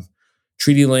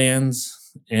treaty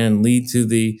lands and lead to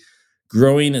the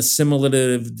growing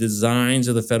assimilative designs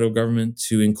of the federal government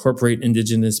to incorporate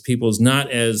indigenous peoples,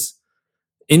 not as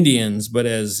Indians, but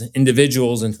as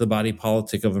individuals into the body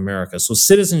politic of America. So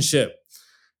citizenship,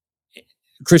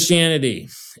 Christianity,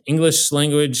 English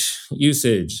language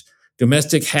usage,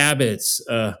 domestic habits,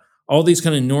 all these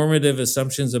kind of normative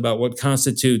assumptions about what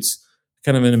constitutes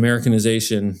kind of an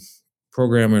Americanization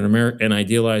program or an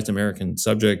idealized American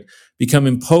subject become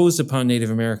imposed upon Native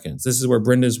Americans. This is where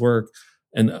Brenda's work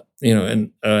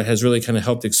has really kind of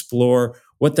helped explore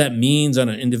what that means on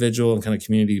an individual and kind of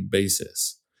community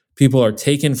basis. People are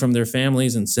taken from their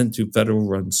families and sent to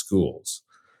federal-run schools.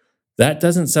 That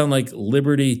doesn't sound like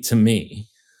liberty to me,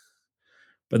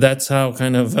 but that's how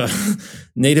kind of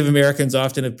Native Americans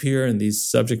often appear in these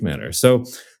subject matters. So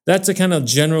that's a kind of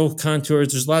general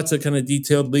contours. There's lots of kind of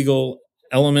detailed legal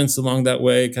elements along that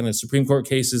way, kind of Supreme Court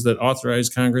cases that authorize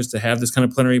Congress to have this kind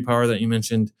of plenary power that you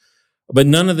mentioned. But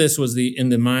none of this was in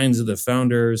the minds of the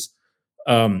founders.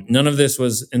 None of this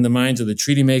was in the minds of the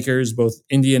treaty makers, both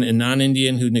Indian and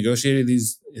non-Indian, who negotiated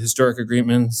these historic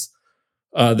agreements.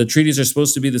 The treaties are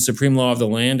supposed to be the supreme law of the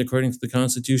land, according to the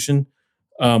Constitution,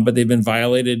 but they've been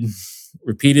violated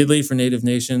repeatedly for Native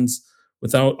nations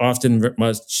without often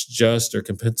much just or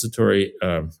compensatory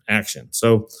action.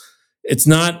 So it's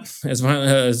not,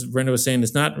 as Brenda was saying,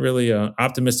 it's not really an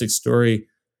optimistic story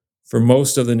for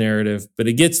most of the narrative, but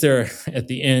it gets there at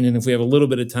the end. And if we have a little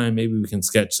bit of time, maybe we can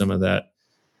sketch some of that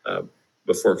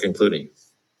before concluding.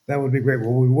 That would be great.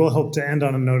 Well, we will hope to end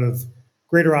on a note of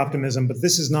greater optimism, but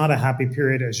this is not a happy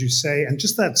period, as you say. And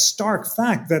just that stark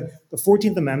fact that the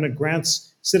 14th Amendment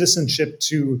grants citizenship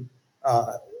to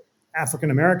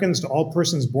African Americans, to all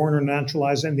persons born or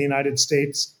naturalized in the United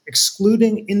States,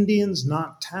 excluding Indians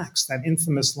not taxed, that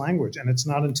infamous language. And it's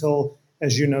not until,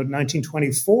 as you know,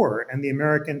 1924 and the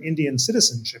American Indian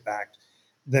Citizenship Act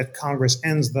that Congress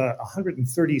ends the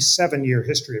 137-year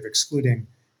history of excluding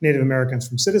Native Americans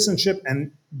from citizenship.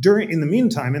 And in the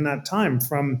meantime, in that time,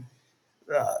 from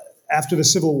after the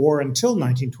Civil War until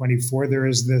 1924, there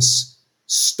is this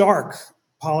stark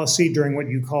policy during what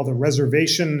you call the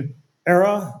reservation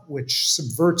era, which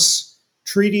subverts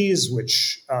treaties,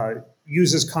 which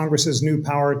uses Congress's new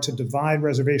power to divide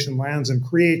reservation lands and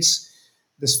creates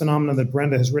this phenomenon that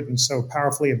Brenda has written so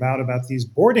powerfully about these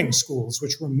boarding schools,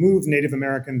 which remove Native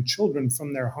American children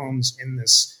from their homes in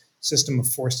this system of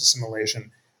forced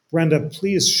assimilation. Brenda,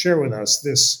 please share with us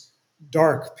this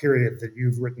dark period that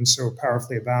you've written so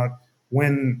powerfully about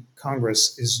when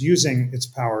Congress is using its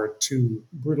power to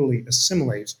brutally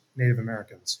assimilate Native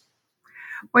Americans.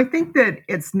 Well, I think that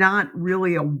it's not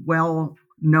really a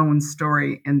well-known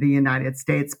story in the United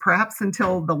States, perhaps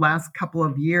until the last couple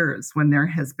of years when there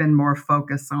has been more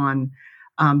focus on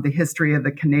the history of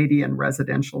the Canadian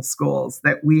residential schools,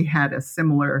 that we had a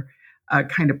similar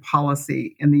kind of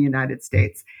policy in the United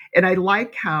States. And I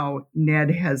like how Ned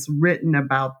has written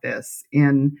about this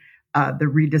in The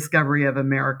Rediscovery of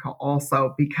America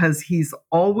also, because he's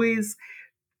always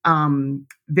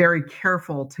very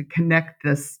careful to connect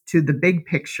this to the big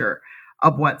picture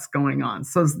of what's going on.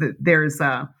 So there's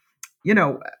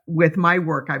with my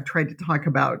work, I've tried to talk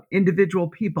about individual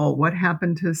people, what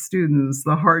happened to students,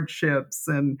 the hardships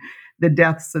and the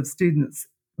deaths of students.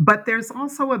 But there's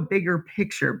also a bigger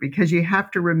picture, because you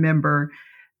have to remember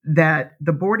that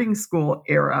the boarding school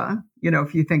era,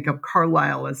 if you think of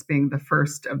Carlisle as being the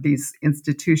first of these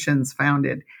institutions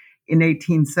founded in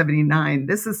 1879,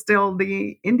 this is still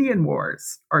the Indian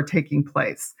Wars are taking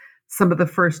place. Some of the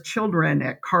first children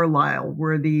at Carlisle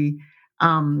were the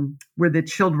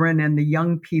children and the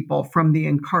young people from the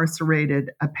incarcerated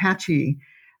Apache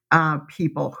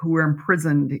people who were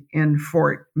imprisoned in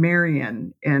Fort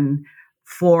Marion in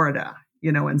Florida,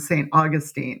 in St.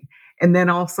 Augustine. And then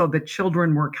also the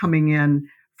children were coming in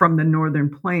from the Northern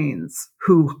Plains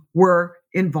who were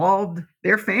involved,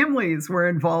 their families were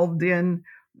involved in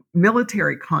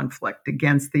military conflict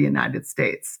against the United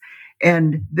States.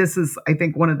 And this is, I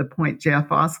think, one of the points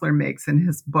Jeff Osler makes in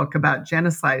his book about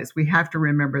genocide is we have to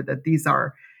remember that these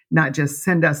are not just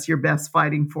send us your best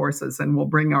fighting forces and we'll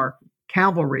bring our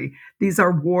cavalry. These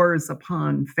are wars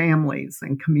upon families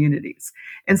and communities.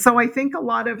 And so I think a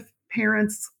lot of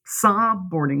parents saw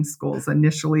boarding schools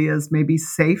initially as maybe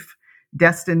safe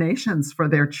destinations for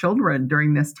their children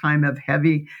during this time of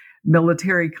heavy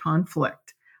military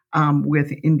conflict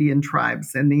with Indian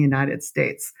tribes in the United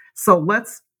States. So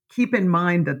let's keep in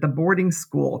mind that the boarding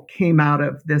school came out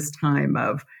of this time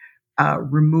of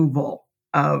removal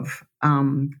of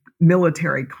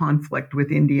military conflict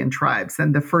with Indian tribes.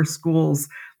 And the first schools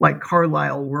like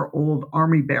Carlisle were old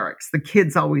army barracks. The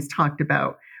kids always talked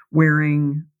about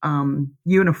wearing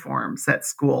uniforms at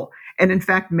school. And in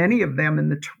fact, many of them in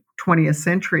the 20th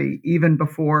century, even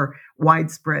before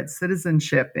widespread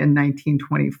citizenship in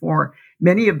 1924,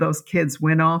 many of those kids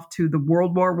went off to the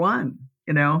World War I.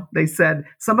 They said,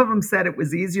 some of them said it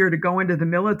was easier to go into the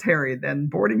military than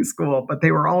boarding school, but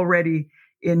they were already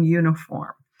in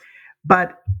uniform.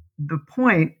 But the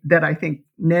point that I think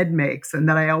Ned makes, and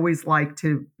that I always like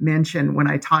to mention when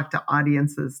I talk to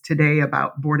audiences today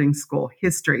about boarding school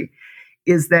history,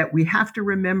 is that we have to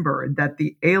remember that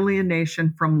the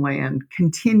alienation from land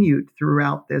continued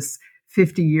throughout this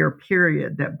 50-year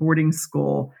period that boarding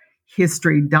school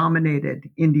history dominated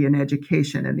Indian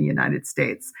education in the United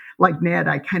States. Like Ned,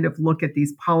 I kind of look at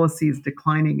these policies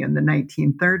declining in the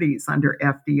 1930s under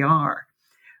FDR.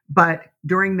 But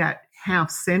during that half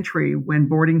century when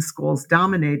boarding schools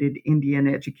dominated Indian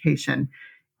education,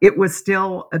 it was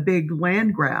still a big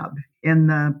land grab in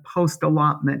the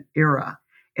post-allotment era.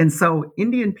 And so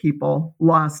Indian people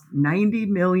lost 90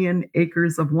 million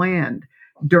acres of land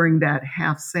during that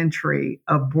half century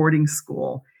of boarding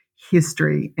school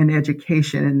history and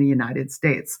education in the United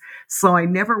States. So I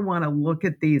never want to look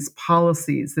at these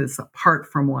policies as apart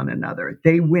from one another.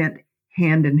 They went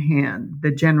hand in hand.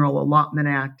 The General Allotment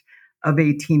Act of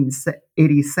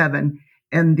 1887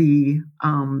 and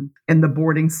the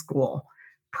boarding school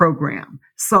program.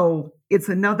 So it's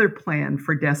another plan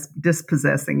for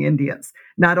dispossessing Indians.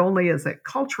 Not only is it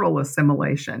cultural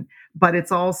assimilation, but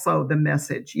it's also the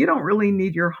message. You don't really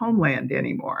need your homeland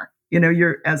anymore.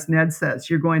 You're, as Ned says,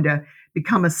 you're going to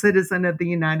become a citizen of the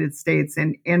United States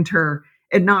and enter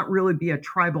and not really be a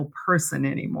tribal person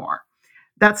anymore.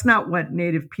 That's not what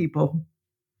Native people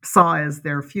saw as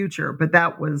their future, but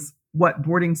that was what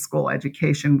boarding school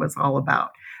education was all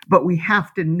about. But we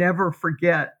have to never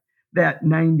forget that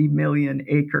 90 million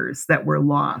acres that were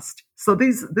lost. So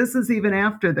this is even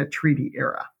after the treaty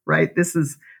era, right? This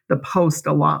is the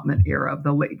post-allotment era of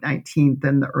the late 19th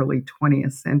and the early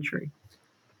 20th century.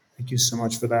 Thank you so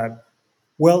much for that.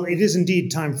 Well, it is indeed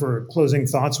time for closing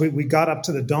thoughts. We got up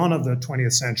to the dawn of the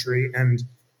 20th century, and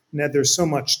Ned, there's so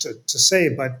much to say,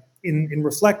 but in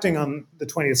reflecting on the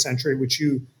 20th century, which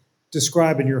you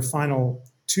describe in your final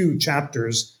two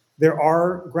chapters, There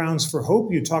are grounds for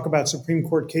hope. You talk about Supreme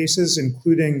Court cases,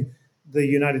 including the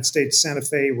United States Santa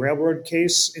Fe Railroad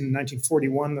case in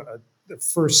 1941, the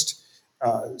first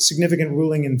significant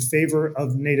ruling in favor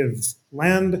of native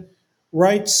land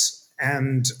rights,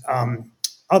 and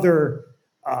other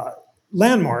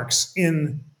landmarks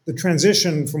in the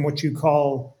transition from what you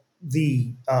call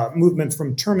the movement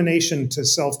from termination to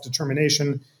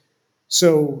self-determination.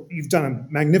 So you've done a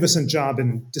magnificent job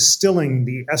in distilling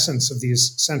the essence of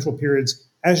these central periods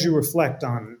as you reflect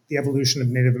on the evolution of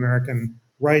Native American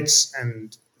rights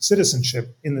and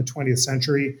citizenship in the 20th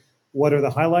century. What are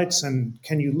the highlights, and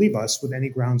can you leave us with any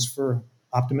grounds for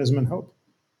optimism and hope?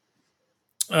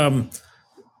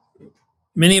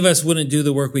 Many of us wouldn't do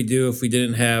the work we do if we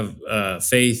didn't have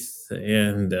faith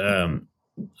and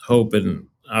hope and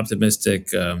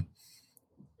optimistic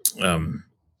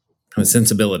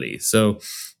sensibility. So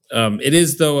it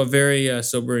is, though, a very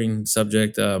sobering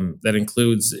subject that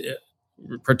includes,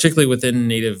 particularly within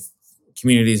Native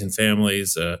communities and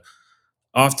families,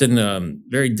 often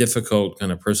very difficult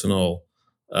kind of personal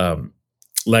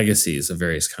legacies of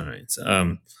various kinds.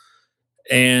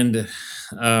 And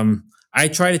I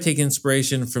try to take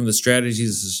inspiration from the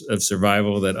strategies of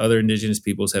survival that other indigenous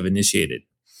peoples have initiated.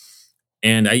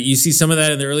 And you see some of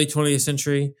that in the early 20th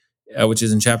century, which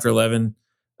is in chapter 11.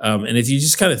 And if you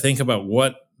just kind of think about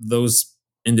what those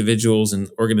individuals and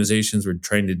organizations were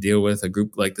trying to deal with, a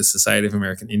group like the Society of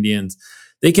American Indians,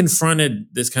 they confronted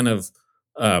this kind of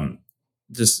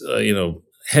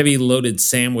heavy loaded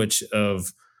sandwich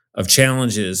of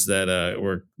challenges that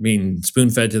were being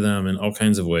spoon-fed to them in all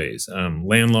kinds of ways.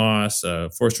 Land loss,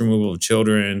 forced removal of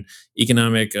children,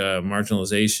 economic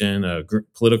marginalization,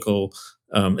 political.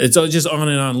 It's just on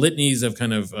and on, litanies of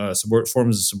kind of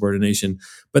forms of subordination.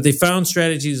 But they found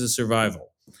strategies of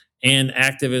survival and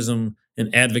activism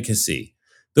and advocacy.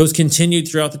 Those continued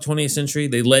throughout the 20th century.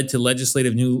 They led to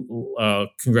legislative new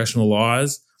congressional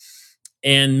laws.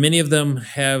 And many of them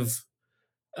have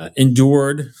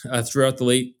endured throughout the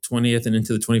late 20th and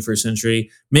into the 21st century,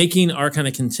 making our kind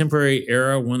of contemporary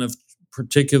era one of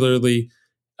particularly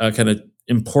kind of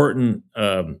important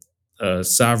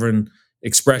sovereign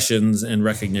expressions and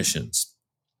recognitions.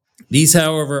 These,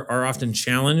 however, are often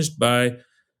challenged by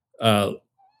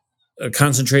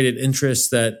concentrated interests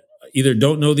that either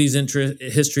don't know these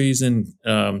histories and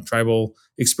tribal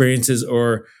experiences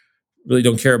or really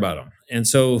don't care about them. And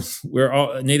so we're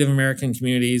all Native American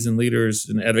communities and leaders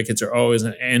and advocates are always,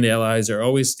 and allies are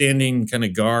always standing kind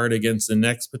of guard against the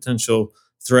next potential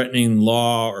threatening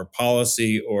law or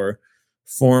policy or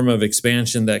form of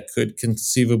expansion that could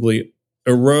conceivably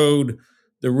erode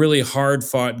the really hard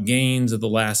fought gains of the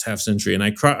last half century. And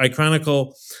I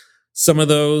chronicle some of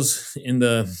those in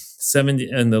the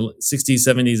 60s,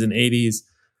 70s, and 80s.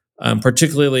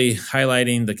 Particularly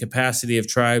highlighting the capacity of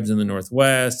tribes in the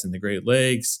Northwest and the Great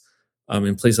Lakes,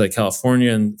 in places like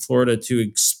California and Florida, to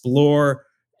explore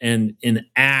and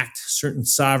enact certain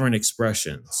sovereign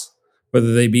expressions,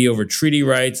 whether they be over treaty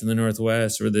rights in the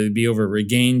Northwest, or they be over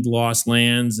regained lost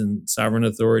lands and sovereign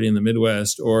authority in the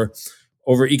Midwest, or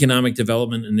over economic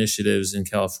development initiatives in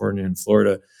California and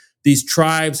Florida. These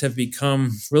tribes have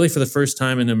become, really for the first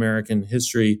time in American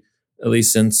history, at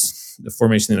least since the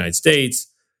formation of the United States,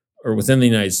 or within the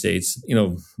United States,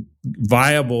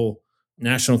 viable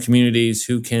national communities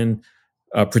who can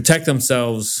protect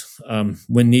themselves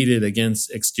when needed against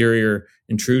exterior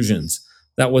intrusions.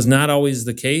 That was not always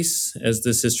the case, as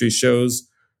this history shows,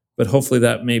 but hopefully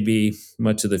that may be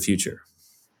much of the future.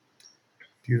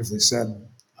 Beautifully said.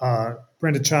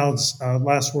 Brenda Child's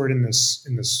last word in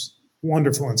this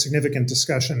wonderful and significant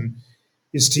discussion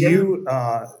is to you.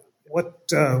 What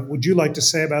would you like to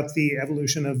say about the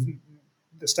evolution of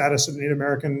the status of Native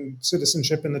American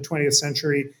citizenship in the 20th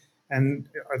century? And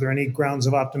are there any grounds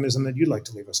of optimism that you'd like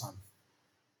to leave us on?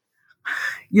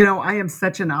 I am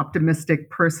such an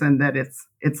optimistic person that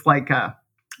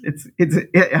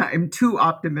I'm too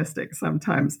optimistic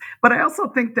sometimes. But I also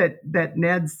think that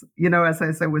Ned's,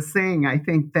 as I was saying, I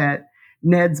think that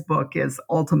Ned's book is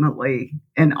ultimately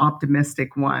an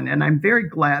optimistic one. And I'm very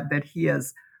glad that he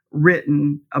has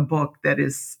written a book that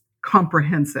is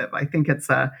comprehensive. I think it's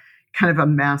a kind of a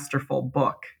masterful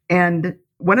book. And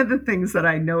one of the things that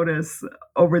I notice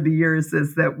over the years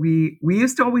is that we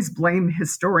used to always blame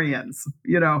historians.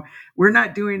 We're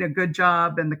not doing a good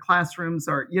job in the classrooms,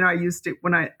 or, I used to,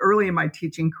 early in my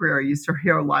teaching career, I used to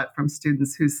hear a lot from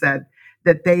students who said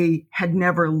that they had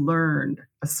never learned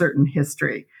a certain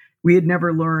history. We had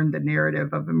never learned the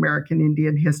narrative of American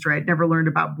Indian history. I'd never learned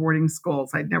about boarding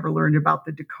schools. I'd never learned about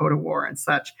the Dakota War and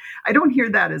such. I don't hear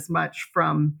that as much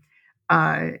from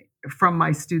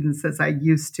my students as I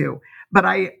used to. But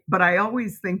I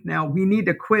always think now we need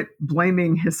to quit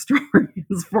blaming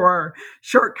historians for our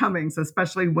shortcomings,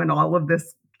 especially when all of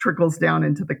this trickles down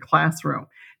into the classroom.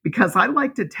 Because I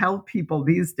like to tell people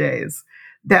these days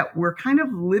that we're kind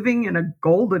of living in a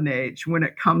golden age when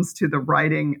it comes to the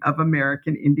writing of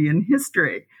American Indian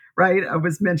history, right? I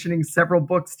was mentioning several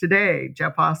books today,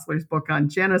 Jeff Osler's book on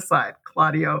genocide,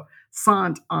 Claudio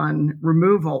Sant on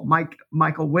removal,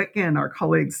 Michael Witkin, our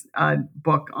colleague's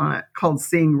book called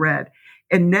Seeing Red.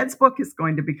 And Ned's book is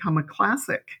going to become a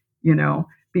classic,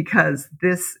 because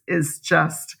this is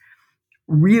just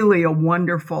really a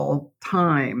wonderful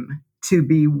time to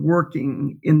be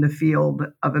working in the field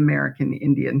of American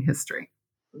Indian history.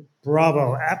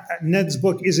 Bravo. Ned's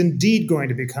book is indeed going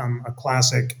to become a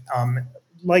classic,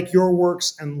 like your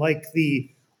works and like the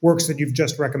works that you've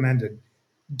just recommended.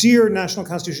 Dear National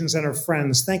Constitution Center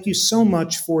friends, thank you so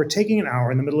much for taking an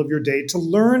hour in the middle of your day to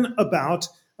learn about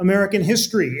American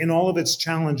history in all of its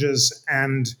challenges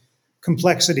and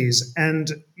complexities.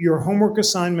 And your homework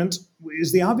assignment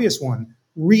is the obvious one.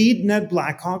 Read Ned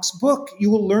Blackhawk's book. You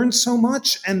will learn so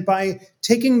much. And by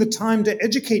taking the time to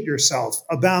educate yourself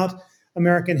about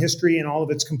American history and all of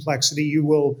its complexity, you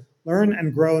will learn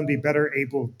and grow and be better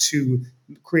able to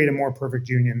create a more perfect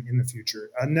union in the future.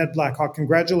 Ned Blackhawk,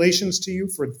 congratulations to you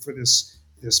for this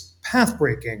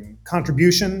path-breaking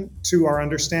contribution to our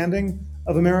understanding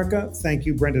of America. Thank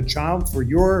you, Brenda Child, for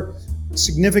your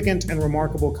significant and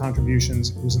remarkable contributions.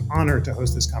 It was an honor to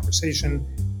host this conversation,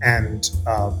 and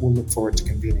we'll look forward to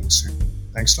convening soon.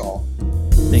 Thanks to all.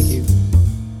 Thank you.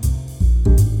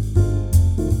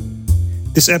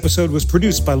 This episode was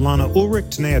produced by Lana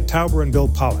Ulrich, Tanea Tauber, and Bill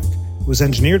Pollack. It was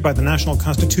engineered by the National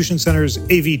Constitution Center's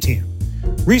AV team.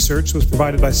 Research was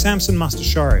provided by Samson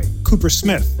Mastashari, Cooper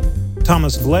Smith,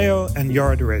 Thomas Vallejo, and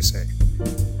Yara Derese.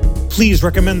 Please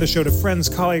recommend the show to friends,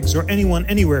 colleagues, or anyone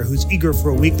anywhere who's eager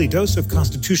for a weekly dose of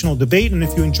constitutional debate. And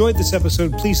if you enjoyed this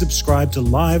episode, please subscribe to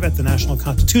Live at the National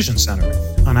Constitution Center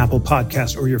on Apple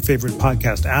Podcasts or your favorite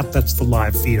podcast app. That's the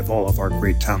live feed of all of our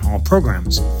great town hall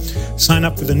programs. Sign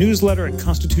up for the newsletter at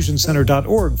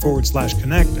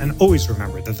constitutioncenter.org/connect. And always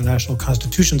remember that the National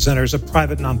Constitution Center is a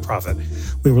private nonprofit.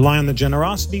 We rely on the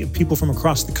generosity of people from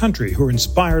across the country who are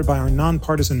inspired by our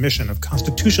nonpartisan mission of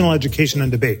constitutional education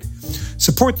and debate.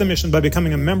 Support the mission by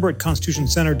becoming a member at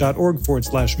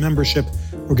constitutioncenter.org/membership,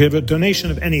 or give a donation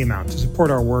of any amount to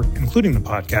support our work, including the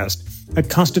podcast, at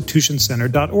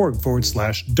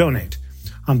constitutioncenter.org/donate.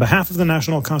 On behalf of the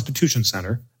National Constitution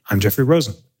Center, I'm Jeffrey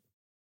Rosen.